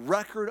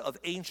record of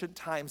ancient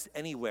times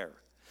anywhere.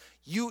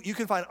 You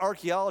can find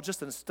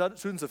archaeologists and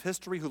students of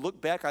history who look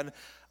back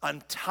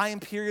on time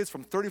periods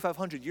from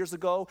 3,500 years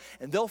ago,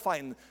 and they'll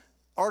find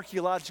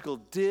archaeological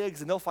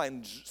digs, and they'll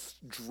find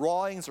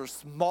drawings or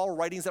small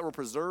writings that were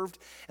preserved,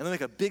 and they'll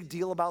make a big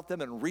deal about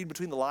them and read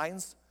between the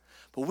lines.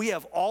 But we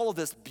have all of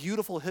this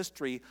beautiful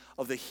history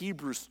of the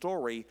Hebrew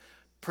story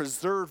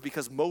preserved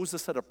because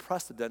Moses set a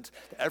precedent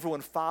that everyone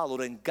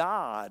followed, and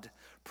God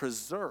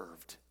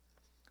preserved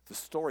the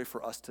story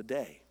for us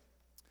today.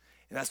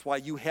 And that's why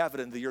you have it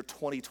in the year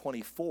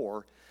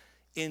 2024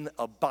 in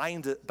a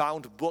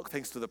bound book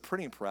thanks to the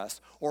printing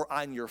press, or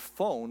on your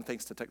phone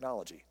thanks to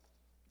technology.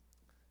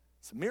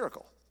 It's a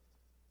miracle.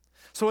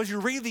 So as you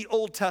read the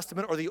Old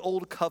Testament or the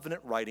Old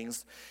Covenant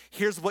writings,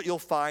 here's what you'll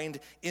find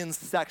in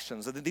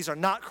sections. And these are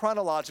not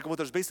chronological, but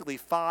there's basically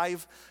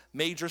 5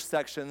 major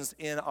sections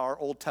in our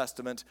Old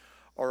Testament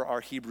or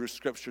our Hebrew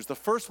scriptures. The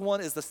first one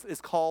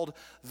is called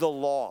the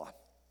Law.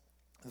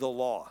 The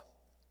Law.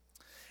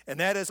 And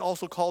that is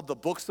also called the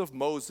books of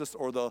Moses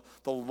or the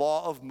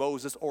Law of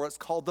Moses, or it's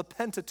called the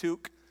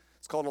Pentateuch.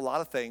 It's called a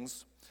lot of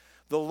things.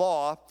 The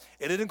Law,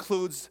 and it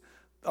includes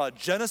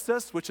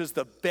Genesis, which is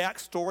the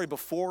backstory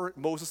before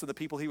Moses and the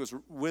people he was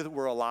with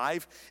were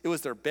alive. It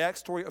was their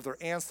backstory of their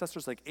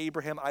ancestors like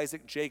Abraham,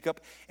 Isaac,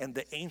 Jacob, and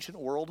the ancient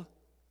world.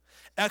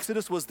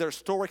 Exodus was their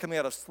story coming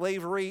out of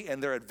slavery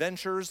and their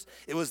adventures.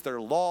 It was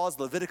their laws.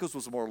 Leviticus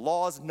was more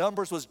laws.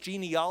 Numbers was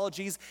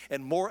genealogies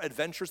and more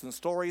adventures and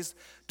stories.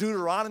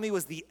 Deuteronomy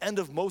was the end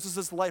of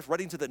Moses' life,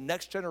 writing to the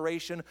next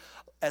generation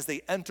as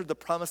they entered the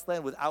promised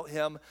land without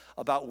him,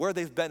 about where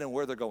they've been and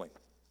where they're going.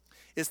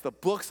 It's the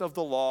books of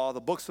the law, the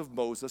books of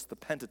Moses, the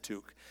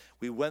Pentateuch.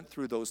 We went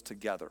through those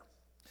together.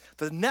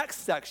 The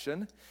next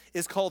section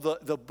is called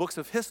the books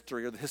of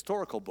history, or the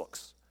historical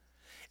books.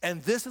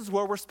 And this is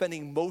where we're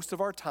spending most of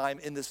our time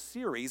in this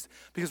series,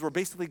 because we're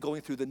basically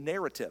going through the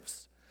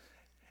narratives.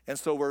 And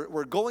so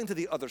we're going to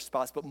the other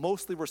spots, but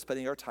mostly we're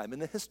spending our time in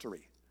the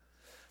history.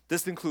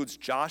 This includes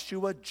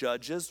Joshua,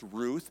 Judges,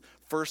 Ruth,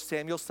 1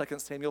 Samuel, 2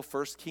 Samuel,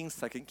 1 Kings,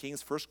 2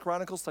 Kings, 1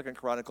 Chronicles, 2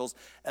 Chronicles,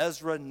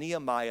 Ezra,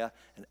 Nehemiah,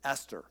 and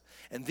Esther.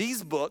 And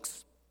these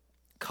books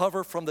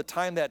cover from the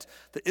time that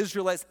the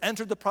Israelites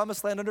entered the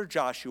promised land under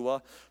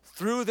Joshua,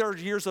 through their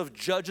years of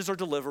judges or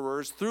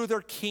deliverers, through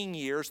their king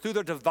years, through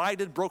their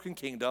divided, broken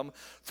kingdom,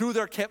 through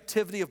their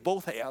captivity of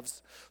both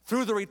halves,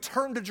 through the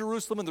return to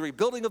Jerusalem and the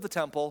rebuilding of the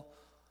temple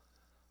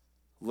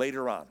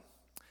later on.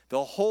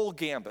 The whole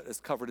gambit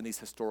is covered in these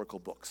historical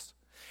books.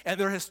 And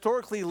they're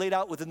historically laid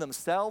out within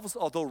themselves,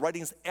 although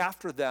writings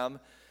after them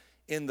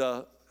in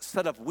the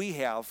setup we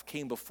have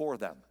came before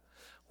them.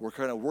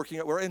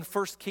 We're in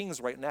 1 Kings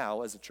right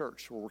now as a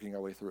church. We're working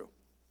our way through.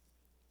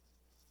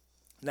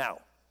 Now,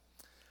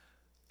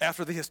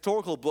 after the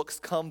historical books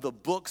come the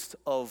books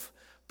of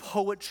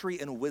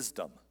poetry and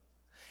wisdom.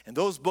 And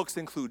those books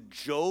include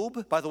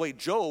Job. By the way,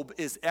 Job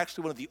is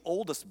actually one of the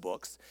oldest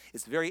books.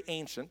 It's very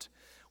ancient.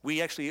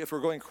 We actually, if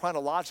we're going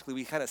chronologically,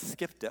 we kind of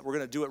skipped it. We're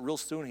going to do it real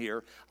soon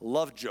here.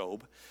 Love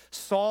Job.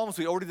 Psalms,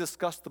 we already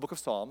discussed the book of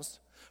Psalms.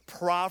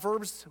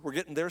 Proverbs, we're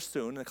getting there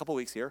soon, in a couple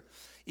weeks here.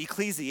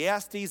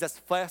 Ecclesiastes, that's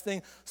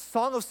fascinating.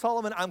 Song of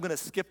Solomon, I'm going to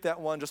skip that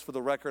one just for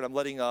the record. I'm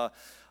letting, I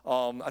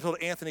told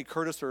Anthony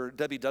Curtis or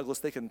Debbie Douglas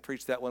they can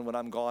preach that one when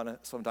I'm gone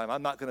sometime.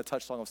 I'm not going to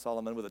touch Song of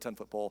Solomon with a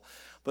 10-foot pole.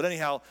 But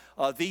anyhow,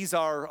 these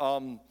are,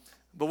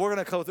 but we're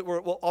going to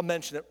go, I'll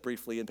mention it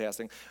briefly in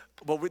passing.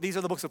 But these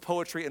are the books of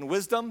poetry and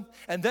wisdom.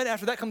 And then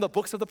after that come the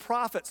books of the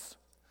prophets.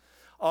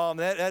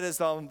 That is,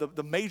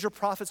 the major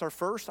prophets are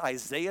first,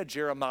 Isaiah,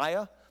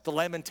 Jeremiah, the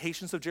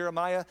Lamentations of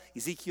Jeremiah,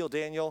 Ezekiel,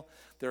 Daniel.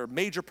 They're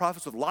major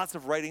prophets with lots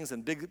of writings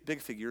and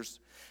big figures.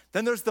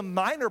 Then there's the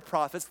minor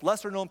prophets,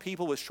 lesser-known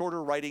people with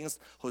shorter writings,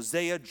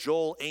 Hosea,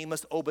 Joel,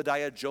 Amos,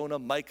 Obadiah, Jonah,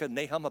 Micah,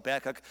 Nahum,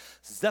 Habakkuk,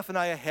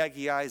 Zephaniah,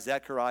 Haggai,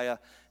 Zechariah,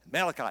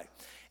 Malachi.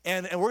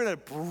 And we're going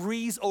to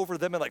breeze over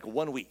them in like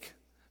 1 week,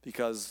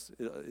 because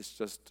it's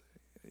just,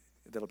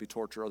 that'll be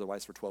torture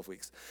otherwise for 12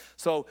 weeks.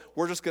 So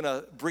we're just going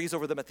to breeze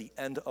over them at the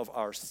end of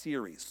our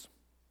series.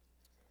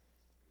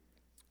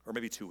 Or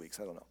maybe 2 weeks,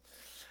 I don't know.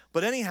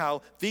 But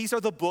anyhow, these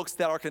are the books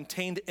that are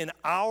contained in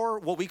our,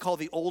 what we call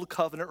the Old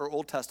Covenant or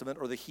Old Testament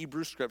or the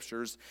Hebrew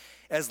Scriptures,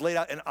 as laid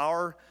out in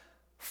our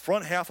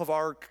front half of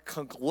our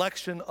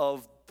collection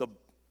of the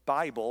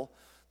Bible,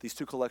 these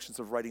 2 collections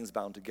of writings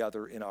bound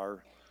together in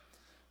our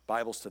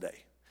Bibles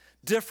today.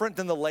 Different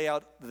than the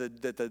layout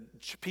that the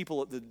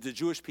people, the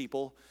Jewish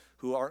people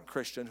who aren't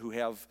Christian, who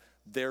have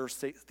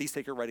these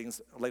sacred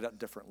writings laid out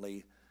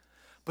differently.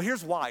 But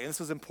here's why, and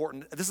this is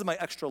important. This is my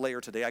extra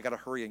layer today. I got to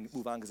hurry and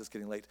move on because it's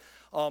getting late.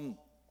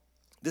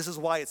 This is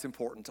why it's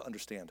important to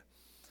understand.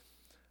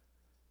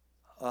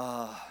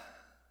 There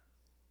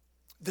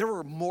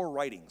were more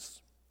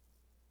writings.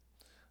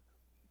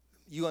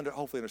 You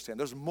hopefully understand.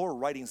 There's more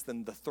writings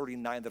than the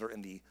 39 that are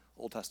in the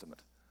Old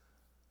Testament.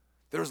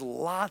 There's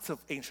lots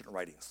of ancient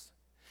writings.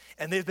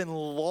 And they've been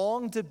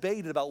long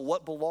debated about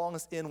what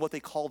belongs in what they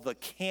call the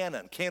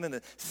canon. Canon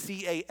is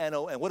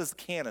C-A-N-O-N. What is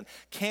canon?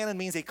 Canon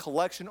means a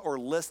collection or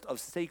list of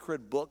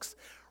sacred books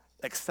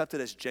accepted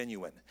as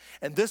genuine.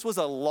 And this was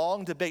a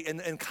long debate.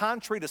 And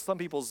contrary to some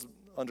people's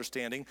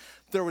understanding,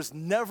 there was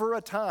never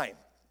a time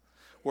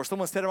where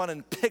someone sat around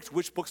and picked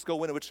which books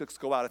go in and which books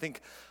go out. I think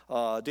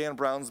Dan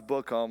Brown's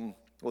book, what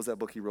was that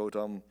book he wrote?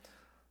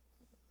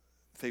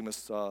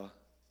 Famous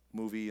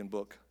movie and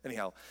book.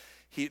 Anyhow,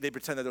 they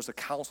pretend that there's a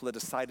council that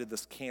decided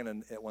this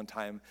canon at one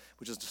time,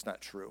 which is just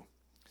not true.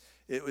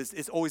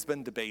 It's always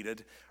been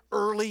debated.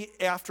 Early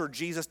after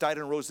Jesus died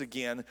and rose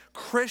again,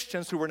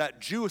 Christians who were not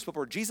Jews but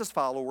were Jesus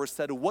followers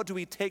said, what do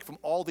we take from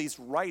all these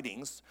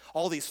writings,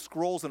 all these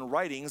scrolls and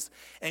writings,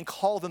 and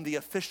call them the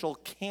official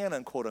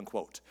canon, quote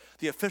unquote,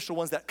 the official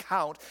ones that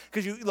count?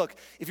 Because if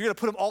you're going to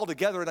put them all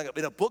together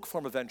in a book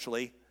form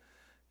eventually,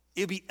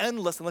 It'd be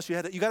endless unless you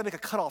got to make a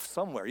cutoff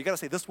somewhere. You got to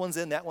say this one's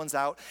in, that one's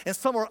out. And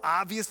some are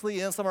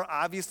obviously in, some are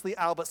obviously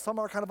out, but some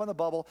are kind of on the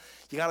bubble.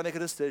 You got to make a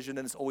decision,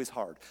 and it's always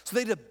hard. So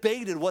they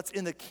debated what's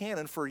in the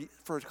canon for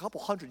a couple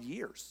hundred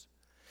years.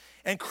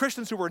 And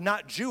Christians who were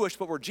not Jewish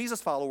but were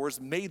Jesus followers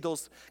made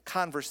those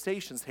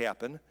conversations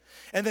happen.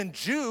 And then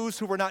Jews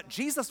who were not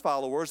Jesus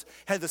followers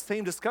had the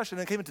same discussion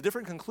and came into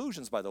different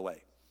conclusions, by the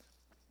way.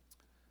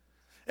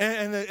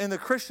 And the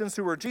Christians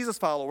who were Jesus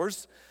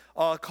followers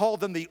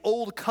called them the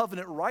Old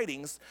Covenant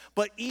writings.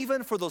 But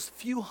even for those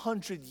few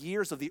hundred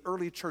years of the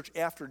early church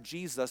after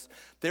Jesus,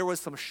 there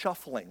was some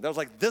shuffling. There was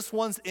like, this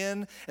one's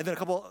in, and then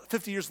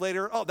 50 years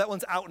later, oh, that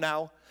one's out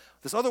now.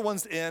 This other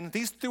one's in.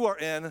 These two are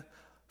in.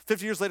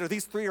 50 years later,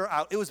 these three are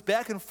out. It was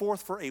back and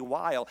forth for a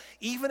while.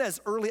 Even as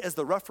early as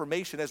the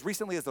Reformation, as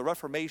recently as the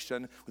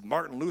Reformation with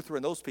Martin Luther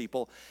and those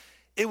people,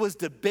 it was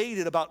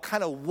debated about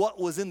kind of what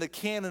was in the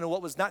canon and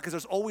what was not, because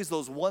there's always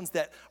those ones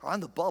that are on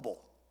the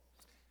bubble.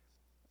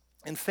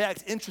 In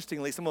fact,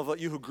 interestingly, some of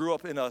you who grew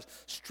up in a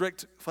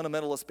strict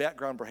fundamentalist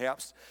background,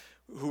 perhaps,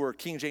 who were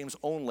King James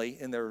only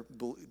in their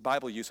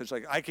Bible usage.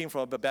 Like, I came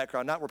from a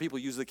background not where people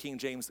use the King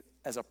James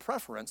as a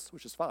preference,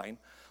 which is fine,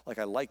 like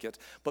I like it,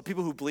 but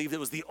people who believed it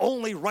was the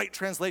only right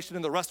translation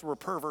and the rest were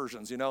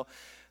perversions, you know?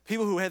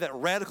 People who had that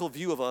radical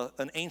view of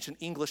an ancient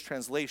English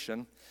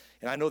translation,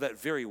 and I know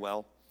that very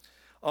well,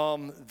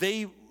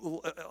 they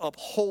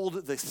uphold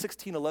the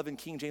 1611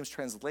 King James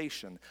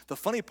translation. The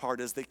funny part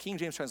is the King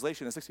James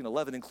translation in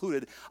 1611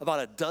 included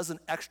about a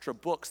dozen extra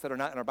books that are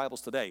not in our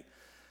Bibles today.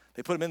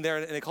 They put them in there,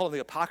 and they called them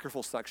the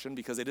apocryphal section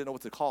because they didn't know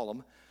what to call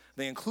them.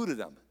 They included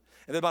them.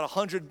 And then about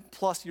 100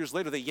 plus years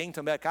later, they yanked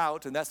them back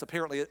out, and that's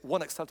apparently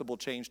one acceptable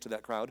change to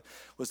that crowd,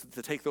 was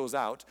to take those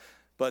out.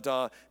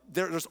 But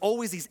there's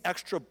always these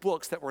extra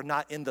books that were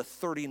not in the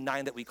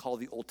 39 that we call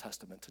the Old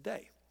Testament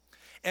today.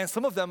 And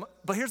some of them,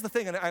 but here's the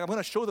thing, and I'm going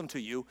to show them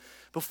to you.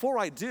 Before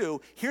I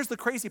do, here's the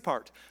crazy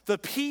part. The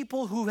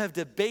people who have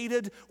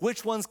debated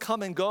which ones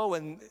come and go,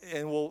 and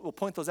we'll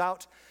point those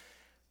out,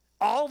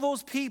 all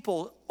those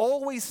people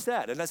always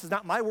said, and this is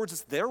not my words,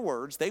 it's their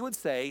words, they would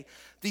say,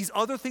 these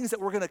other things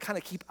that we're going to kind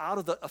of keep out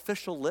of the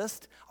official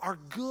list are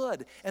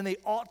good, and they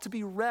ought to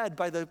be read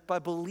by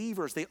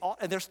believers.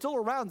 And they're still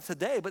around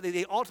today, but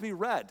they ought to be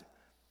read.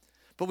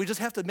 But we just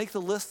have to make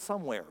the list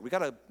somewhere. We got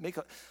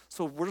to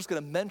so we're just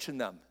going to mention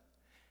them.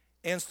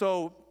 And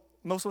so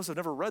most of us have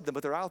never read them,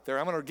 but they're out there.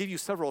 I'm going to give you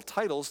several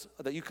titles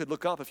that you could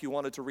look up if you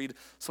wanted to read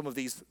some of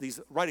these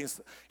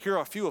writings. Here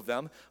are a few of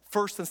them.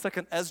 1st and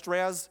 2nd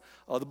Esdras,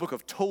 the book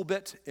of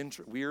Tobit,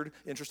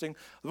 interesting.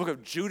 The book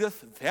of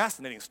Judith,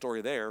 fascinating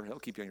story there. It'll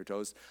keep you on your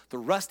toes. The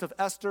rest of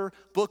Esther,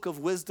 book of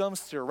wisdom,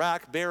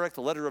 Sirach, Barak,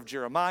 the letter of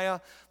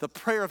Jeremiah. The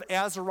prayer of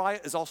Azariah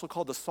is also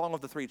called the Song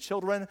of the Three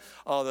Children.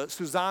 The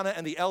Susanna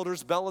and the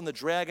elders, Bel and the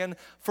dragon,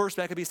 1st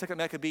Maccabees, 2nd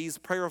Maccabees,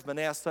 prayer of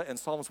Manasseh, and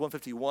Psalms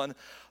 151.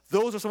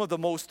 Those are some of the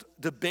most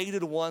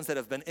debated ones that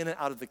have been in and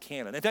out of the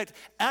canon. In fact,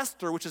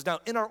 Esther, which is now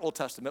in our Old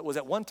Testament, was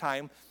at one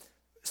time,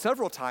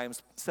 several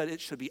times, said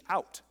it should be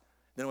out.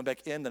 Then went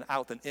back in, then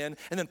out, then in.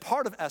 And then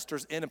part of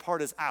Esther's in and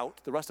part is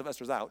out. The rest of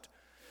Esther's out.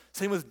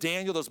 Same with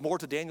Daniel. There's more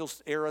to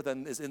Daniel's era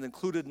than is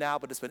included now,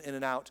 but it's been in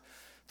and out.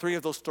 3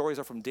 of those stories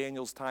are from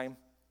Daniel's time.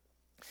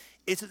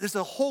 There's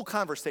a whole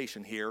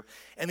conversation here,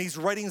 and these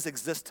writings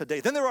exist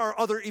today. Then there are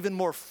other even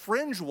more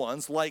fringe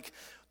ones, like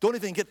don't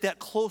even get that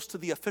close to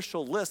the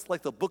official list,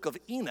 like the book of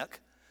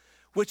Enoch,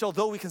 which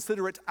although we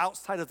consider it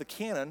outside of the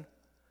canon,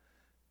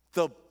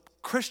 the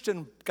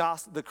Christian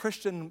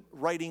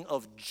writing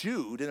of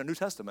Jude in the New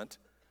Testament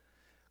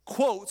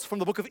quotes from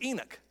the book of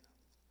Enoch.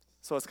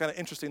 So it's kind of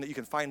interesting that you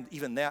can find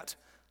even that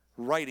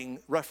writing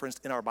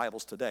referenced in our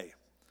Bibles today.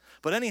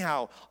 But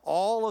anyhow,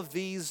 all of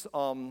these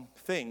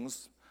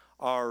things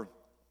are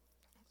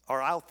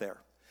out there.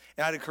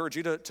 And I'd encourage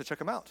you to check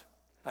them out.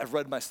 I've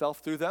read myself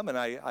through them, and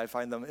I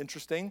find them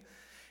interesting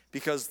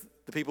because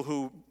the people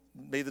who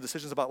made the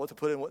decisions about what to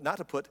put and what not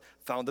to put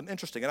found them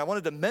interesting. And I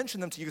wanted to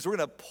mention them to you because we're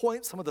going to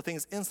point some of the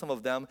things in some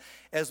of them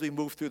as we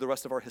move through the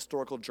rest of our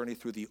historical journey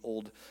through the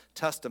Old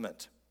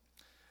Testament.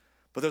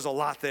 But there's a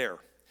lot there.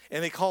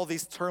 And they call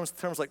these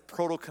terms like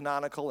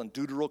proto-canonical and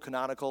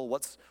deuterocanonical.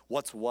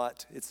 What's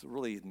what? It's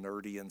really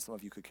nerdy, and some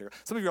of you could care.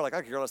 Some of you are like,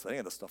 I care less about any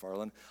of this stuff,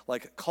 Arlen.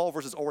 Like, call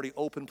verse is already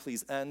open,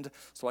 please end,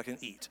 so I can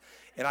eat.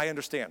 And I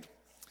understand.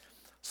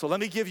 So let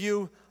me give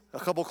you a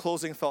couple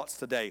closing thoughts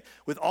today.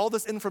 With all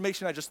this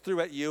information I just threw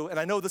at you, and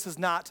I know this is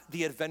not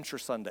the Adventure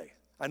Sunday.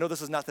 I know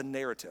this is not the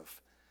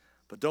narrative.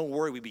 But don't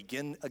worry, we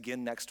begin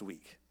again next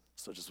week.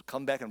 So just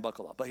come back and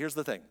buckle up. But here's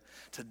the thing.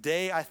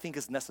 Today, I think,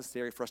 is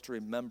necessary for us to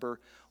remember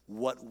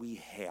what we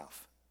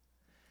have.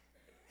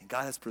 And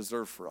God has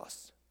preserved for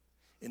us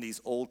in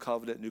these Old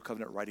Covenant, New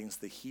Covenant writings,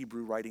 the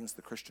Hebrew writings,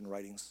 the Christian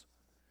writings.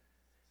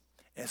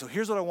 And so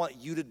here's what I want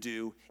you to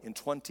do in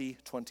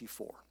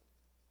 2024.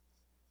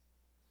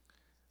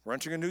 We're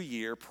entering a new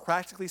year.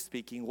 Practically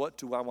speaking, what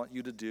do I want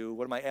you to do?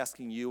 What am I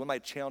asking you? What am I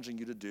challenging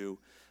you to do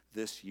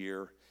this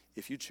year,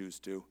 if you choose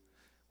to,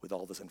 with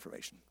all this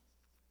information?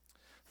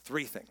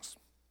 3 things.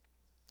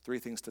 3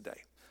 things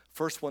today.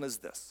 First one is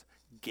this: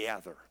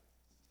 gather.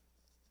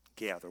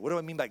 Gather. What do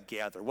I mean by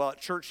gather? Well, at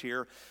church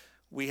here,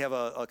 we have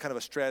a kind of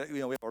a strategy. We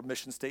have our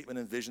mission statement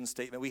and vision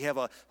statement. We have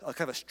a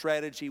kind of a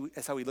strategy.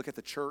 That's how we look at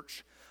the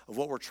church, of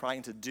what we're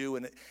trying to do.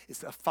 And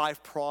it's a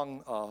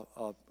 5-prong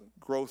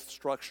growth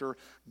structure: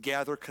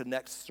 gather,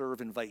 connect,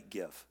 serve, invite,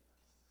 give.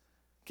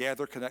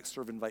 Gather, connect,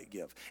 serve, invite,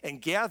 give. And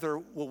gather,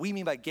 what we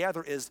mean by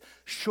gather is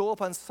show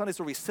up on Sundays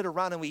where we sit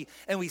around and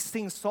we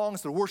sing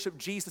songs to worship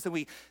Jesus, and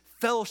we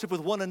fellowship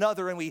with one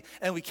another, and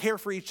we care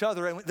for each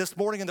other. And this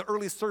morning in the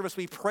early service,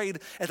 we prayed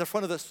at the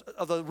front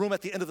of the room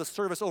at the end of the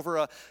service over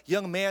a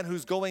young man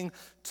who's going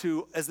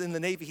to, as in the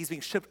Navy, he's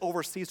being shipped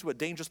overseas to a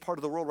dangerous part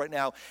of the world right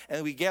now.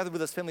 And we gathered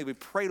with his family, we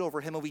prayed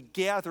over him, and we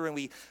gather and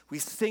we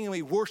sing and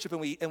we worship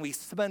and we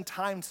spend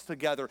time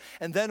together.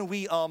 And then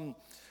we open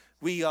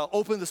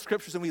the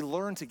scriptures and we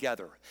learn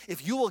together.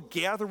 If you will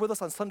gather with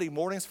us on Sunday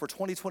mornings for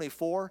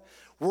 2024,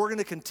 we're going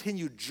to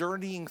continue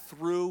journeying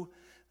through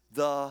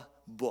the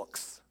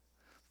books,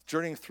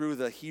 journeying through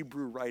the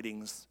Hebrew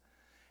writings.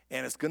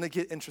 And it's going to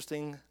get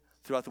interesting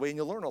throughout the way, and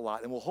you'll learn a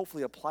lot, and we'll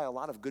hopefully apply a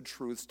lot of good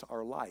truths to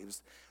our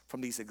lives from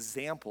these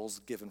examples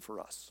given for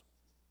us.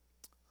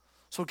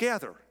 So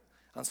gather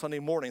on Sunday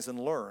mornings and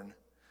learn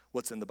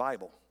what's in the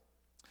Bible.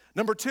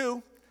 Number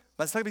 2,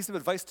 my second piece of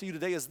advice to you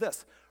today is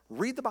this: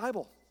 read the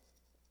Bible.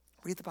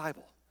 Read the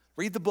Bible.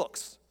 Read the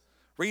books.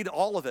 Read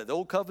all of it. The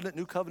Old Covenant,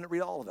 New Covenant,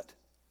 read all of it.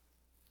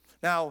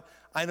 Now,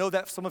 I know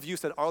that some of you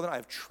said, Arlen,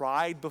 I've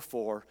tried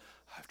before.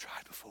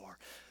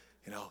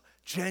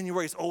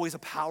 January is always a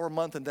power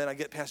month, and then I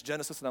get past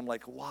Genesis, and I'm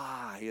like,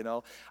 why?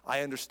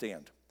 I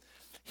understand.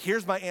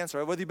 Here's my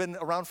answer. Whether you've been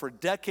around for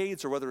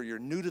decades or whether you're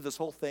new to this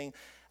whole thing,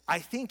 I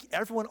think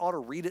everyone ought to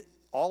read it,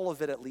 all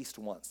of it, at least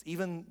once.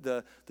 Even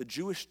the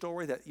Jewish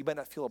story that you might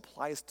not feel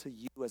applies to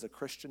you as a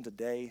Christian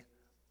today,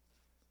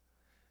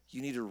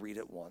 you need to read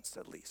it once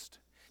at least.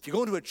 If you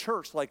go into a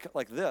church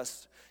like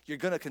this, you're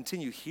going to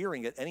continue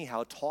hearing it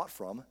anyhow, taught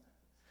from.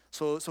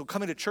 So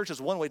coming to church is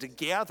one way. To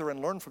gather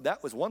and learn from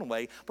that was one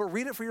way. But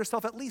read it for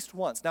yourself at least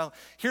once. Now,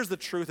 here's the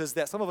truth is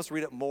that some of us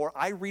read it more.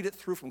 I read it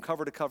through from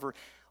cover to cover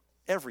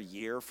every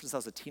year since I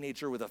was a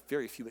teenager, with a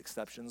very few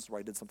exceptions where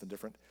I did something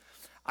different.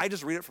 I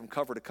just read it from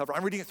cover to cover.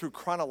 I'm reading it through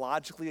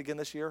chronologically again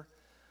this year.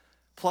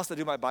 Plus, I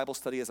do my Bible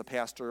study as a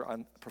pastor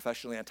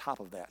professionally on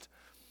top of that.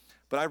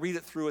 But I read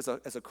it through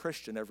as a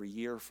Christian every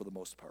year for the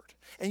most part.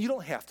 And you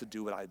don't have to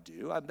do what I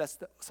do.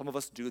 Some of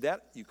us do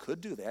that. You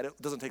could do that.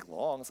 It doesn't take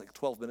long. It's like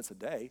 12 minutes a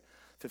day,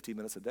 15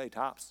 minutes a day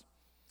tops,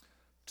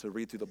 to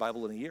read through the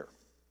Bible in a year.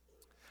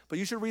 But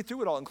you should read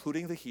through it all,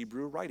 including the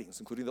Hebrew writings,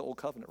 including the Old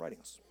Covenant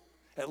writings,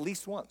 at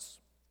least once.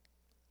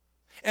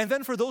 And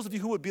then for those of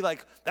you who would be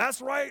like,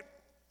 that's right,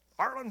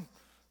 Arlen,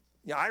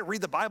 I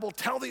read the Bible,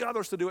 tell the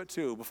others to do it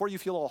too. Before you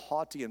feel all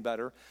haughty and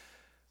better,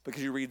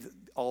 because you read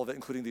all of it,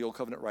 including the Old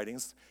Covenant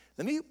writings,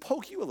 let me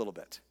poke you a little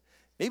bit.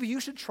 Maybe you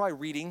should try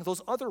reading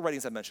those other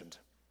writings I mentioned.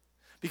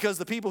 Because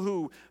the people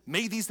who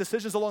made these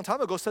decisions a long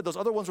time ago said those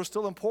other ones were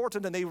still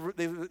important, and they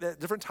at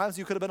different times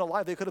you could have been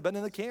alive, they could have been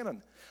in the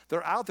canon.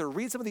 They're out there.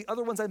 Read some of the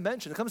other ones I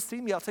mentioned. Come see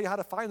me. I'll tell you how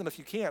to find them if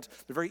you can't.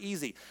 They're very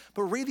easy.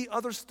 But read the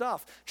other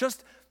stuff.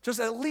 Just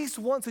at least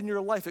once in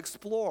your life,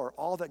 explore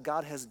all that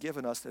God has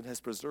given us and has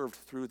preserved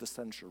through the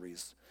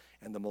centuries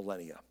and the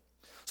millennia.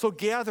 So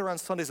gather on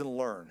Sundays and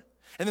learn.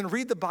 And then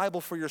read the Bible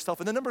for yourself.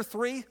 And then number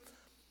 3,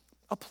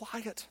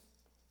 apply it.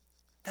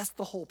 That's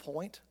the whole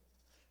point.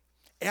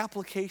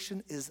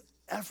 Application is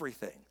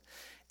everything.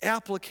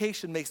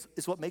 Application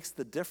is what makes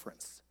the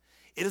difference.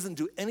 It doesn't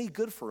do any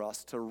good for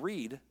us to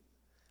read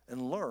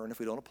and learn if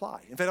we don't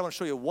apply. In fact, I want to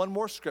show you one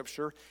more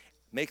scripture,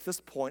 make this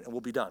point, and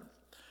we'll be done.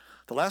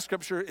 The last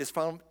scripture is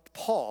found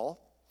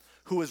Paul,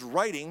 who is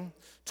writing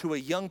to a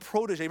young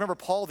protege. Remember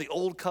Paul, the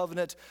Old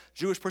Covenant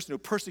Jewish person who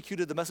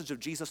persecuted the message of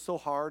Jesus so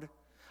hard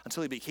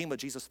until he became a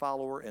Jesus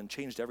follower and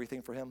changed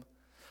everything for him?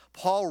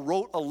 Paul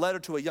wrote a letter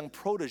to a young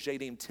protege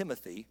named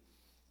Timothy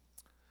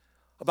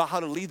about how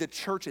to lead the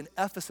church in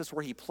Ephesus,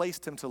 where he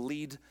placed him to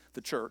lead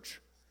the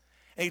church.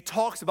 And he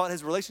talks about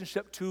his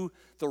relationship to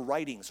the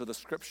writings or the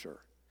scripture.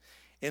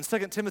 In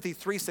 2 Timothy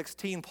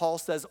 3:16, Paul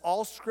says,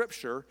 all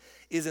scripture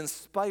is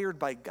inspired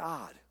by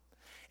God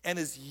and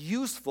is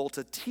useful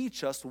to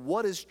teach us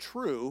what is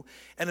true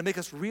and to make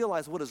us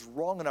realize what is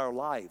wrong in our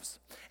lives.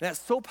 And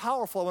that's so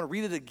powerful, I want to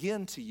read it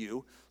again to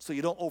you so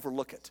you don't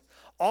overlook it.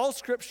 All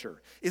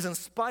scripture is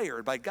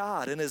inspired by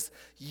God and is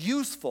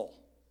useful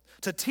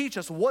to teach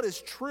us what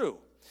is true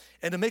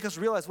and to make us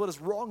realize what is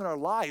wrong in our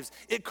lives.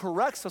 It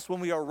corrects us when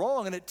we are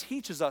wrong, and it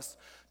teaches us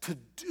to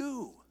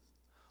do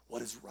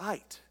what is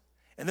right.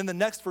 And then the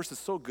next verse is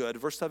so good,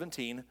 verse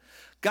 17.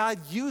 God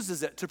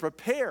uses it to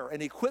prepare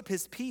and equip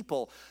his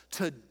people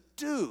to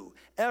do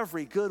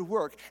every good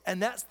work.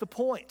 And that's the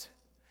point.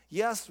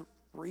 Yes,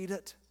 read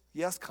it.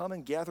 Yes, come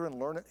and gather and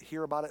learn it,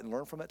 hear about it and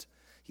learn from it.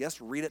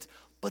 Yes, read it.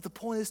 But the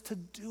point is to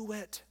do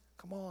it.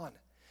 Come on.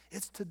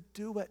 It's to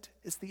do it.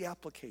 It's the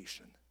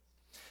application.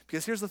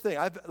 Because here's the thing.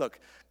 Look,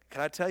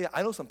 can I tell you,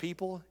 I know some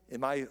people in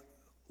my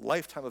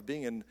lifetime of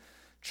being in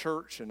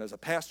church and as a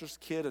pastor's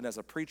kid and as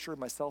a preacher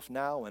myself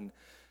now, and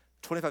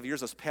 25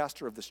 years as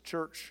pastor of this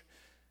church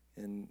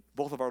in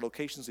both of our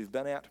locations we've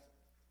been at.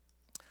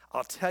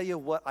 I'll tell you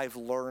what I've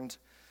learned.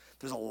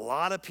 There's a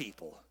lot of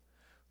people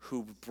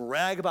who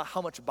brag about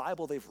how much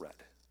Bible they've read,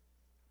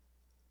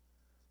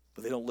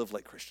 but they don't live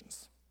like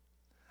Christians.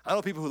 I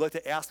know people who like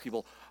to ask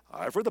people,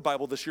 I've read the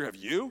Bible this year, have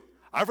you?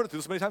 I've read it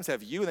through so many times,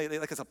 have you? And they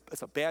like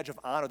it's a badge of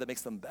honor that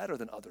makes them better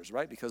than others,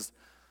 right? Because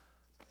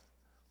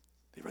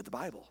they read the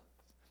Bible,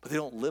 but they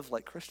don't live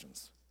like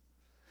Christians.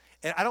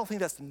 And I don't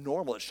think that's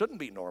normal. It shouldn't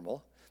be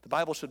normal. The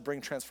Bible should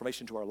bring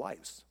transformation to our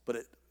lives, but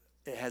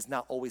it has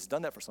not always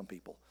done that for some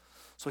people.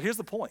 So here's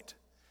the point.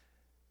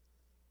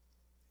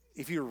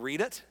 If you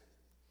read it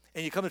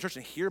and you come to church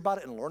and hear about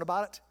it and learn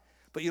about it,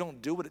 but you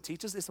don't do what it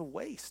teaches, it's a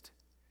waste.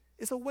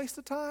 It's a waste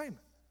of time.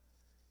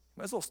 You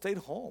might as well stayed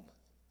home.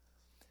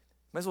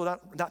 Might as well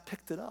not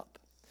picked it up.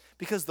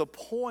 Because the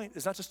point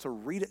is not just to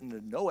read it and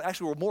to know it.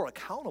 Actually, we're more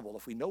accountable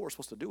if we know what we're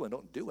supposed to do and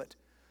don't do it.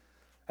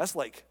 That's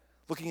like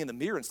looking in the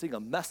mirror and seeing a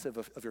mess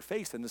of your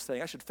face and just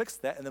saying, I should fix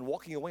that, and then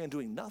walking away and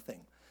doing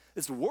nothing.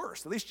 It's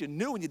worse. At least you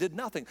knew and you did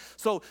nothing.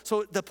 So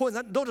the point is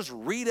not, don't just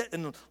read it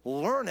and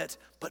learn it,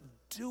 but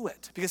do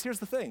it. Because here's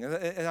the thing,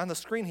 and on the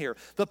screen here,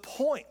 the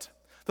point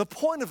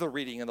of the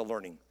reading and the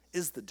learning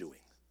is the doing.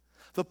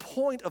 The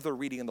point of the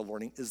reading and the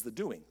learning is the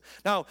doing.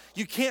 Now,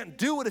 you can't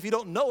do it if you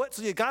don't know it,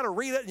 so you got to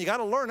read it and you got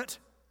to learn it.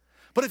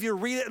 But if you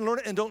read it and learn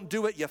it and don't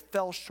do it, you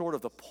fell short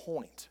of the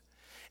point.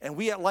 And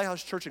we at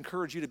Lighthouse Church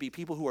encourage you to be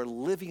people who are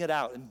living it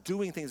out and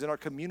doing things in our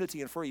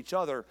community and for each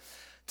other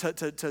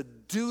to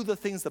do the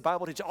things the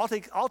Bible teaches.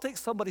 I'll take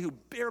somebody who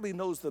barely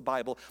knows the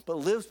Bible but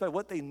lives by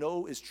what they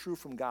know is true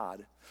from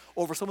God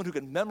over someone who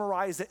can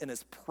memorize it and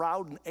is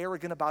proud and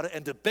arrogant about it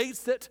and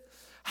debates it,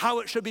 how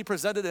it should be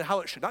presented and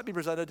how it should not be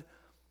presented,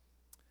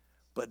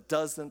 but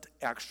doesn't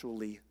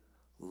actually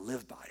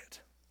live by it.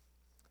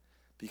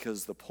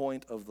 Because the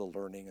point of the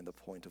learning and the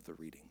point of the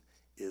reading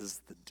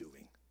is the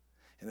doing.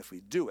 And if we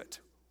do it,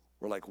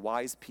 we're like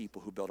wise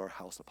people who build our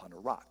house upon a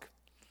rock.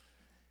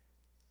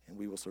 And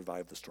we will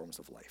survive the storms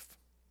of life.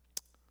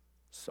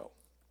 So,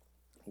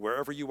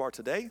 wherever you are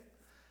today,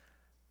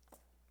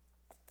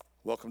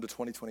 welcome to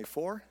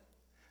 2024.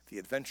 The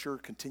adventure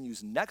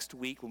continues next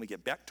week when we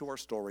get back to our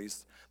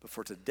stories. But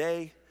for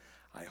today,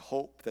 I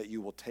hope that you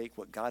will take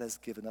what God has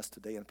given us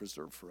today and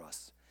preserved for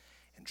us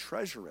and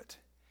treasure it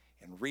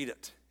and read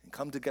it and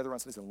come together on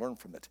Sundays and learn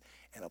from it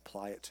and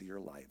apply it to your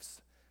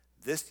lives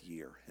this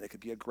year. And it could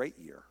be a great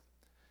year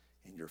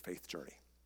in your faith journey.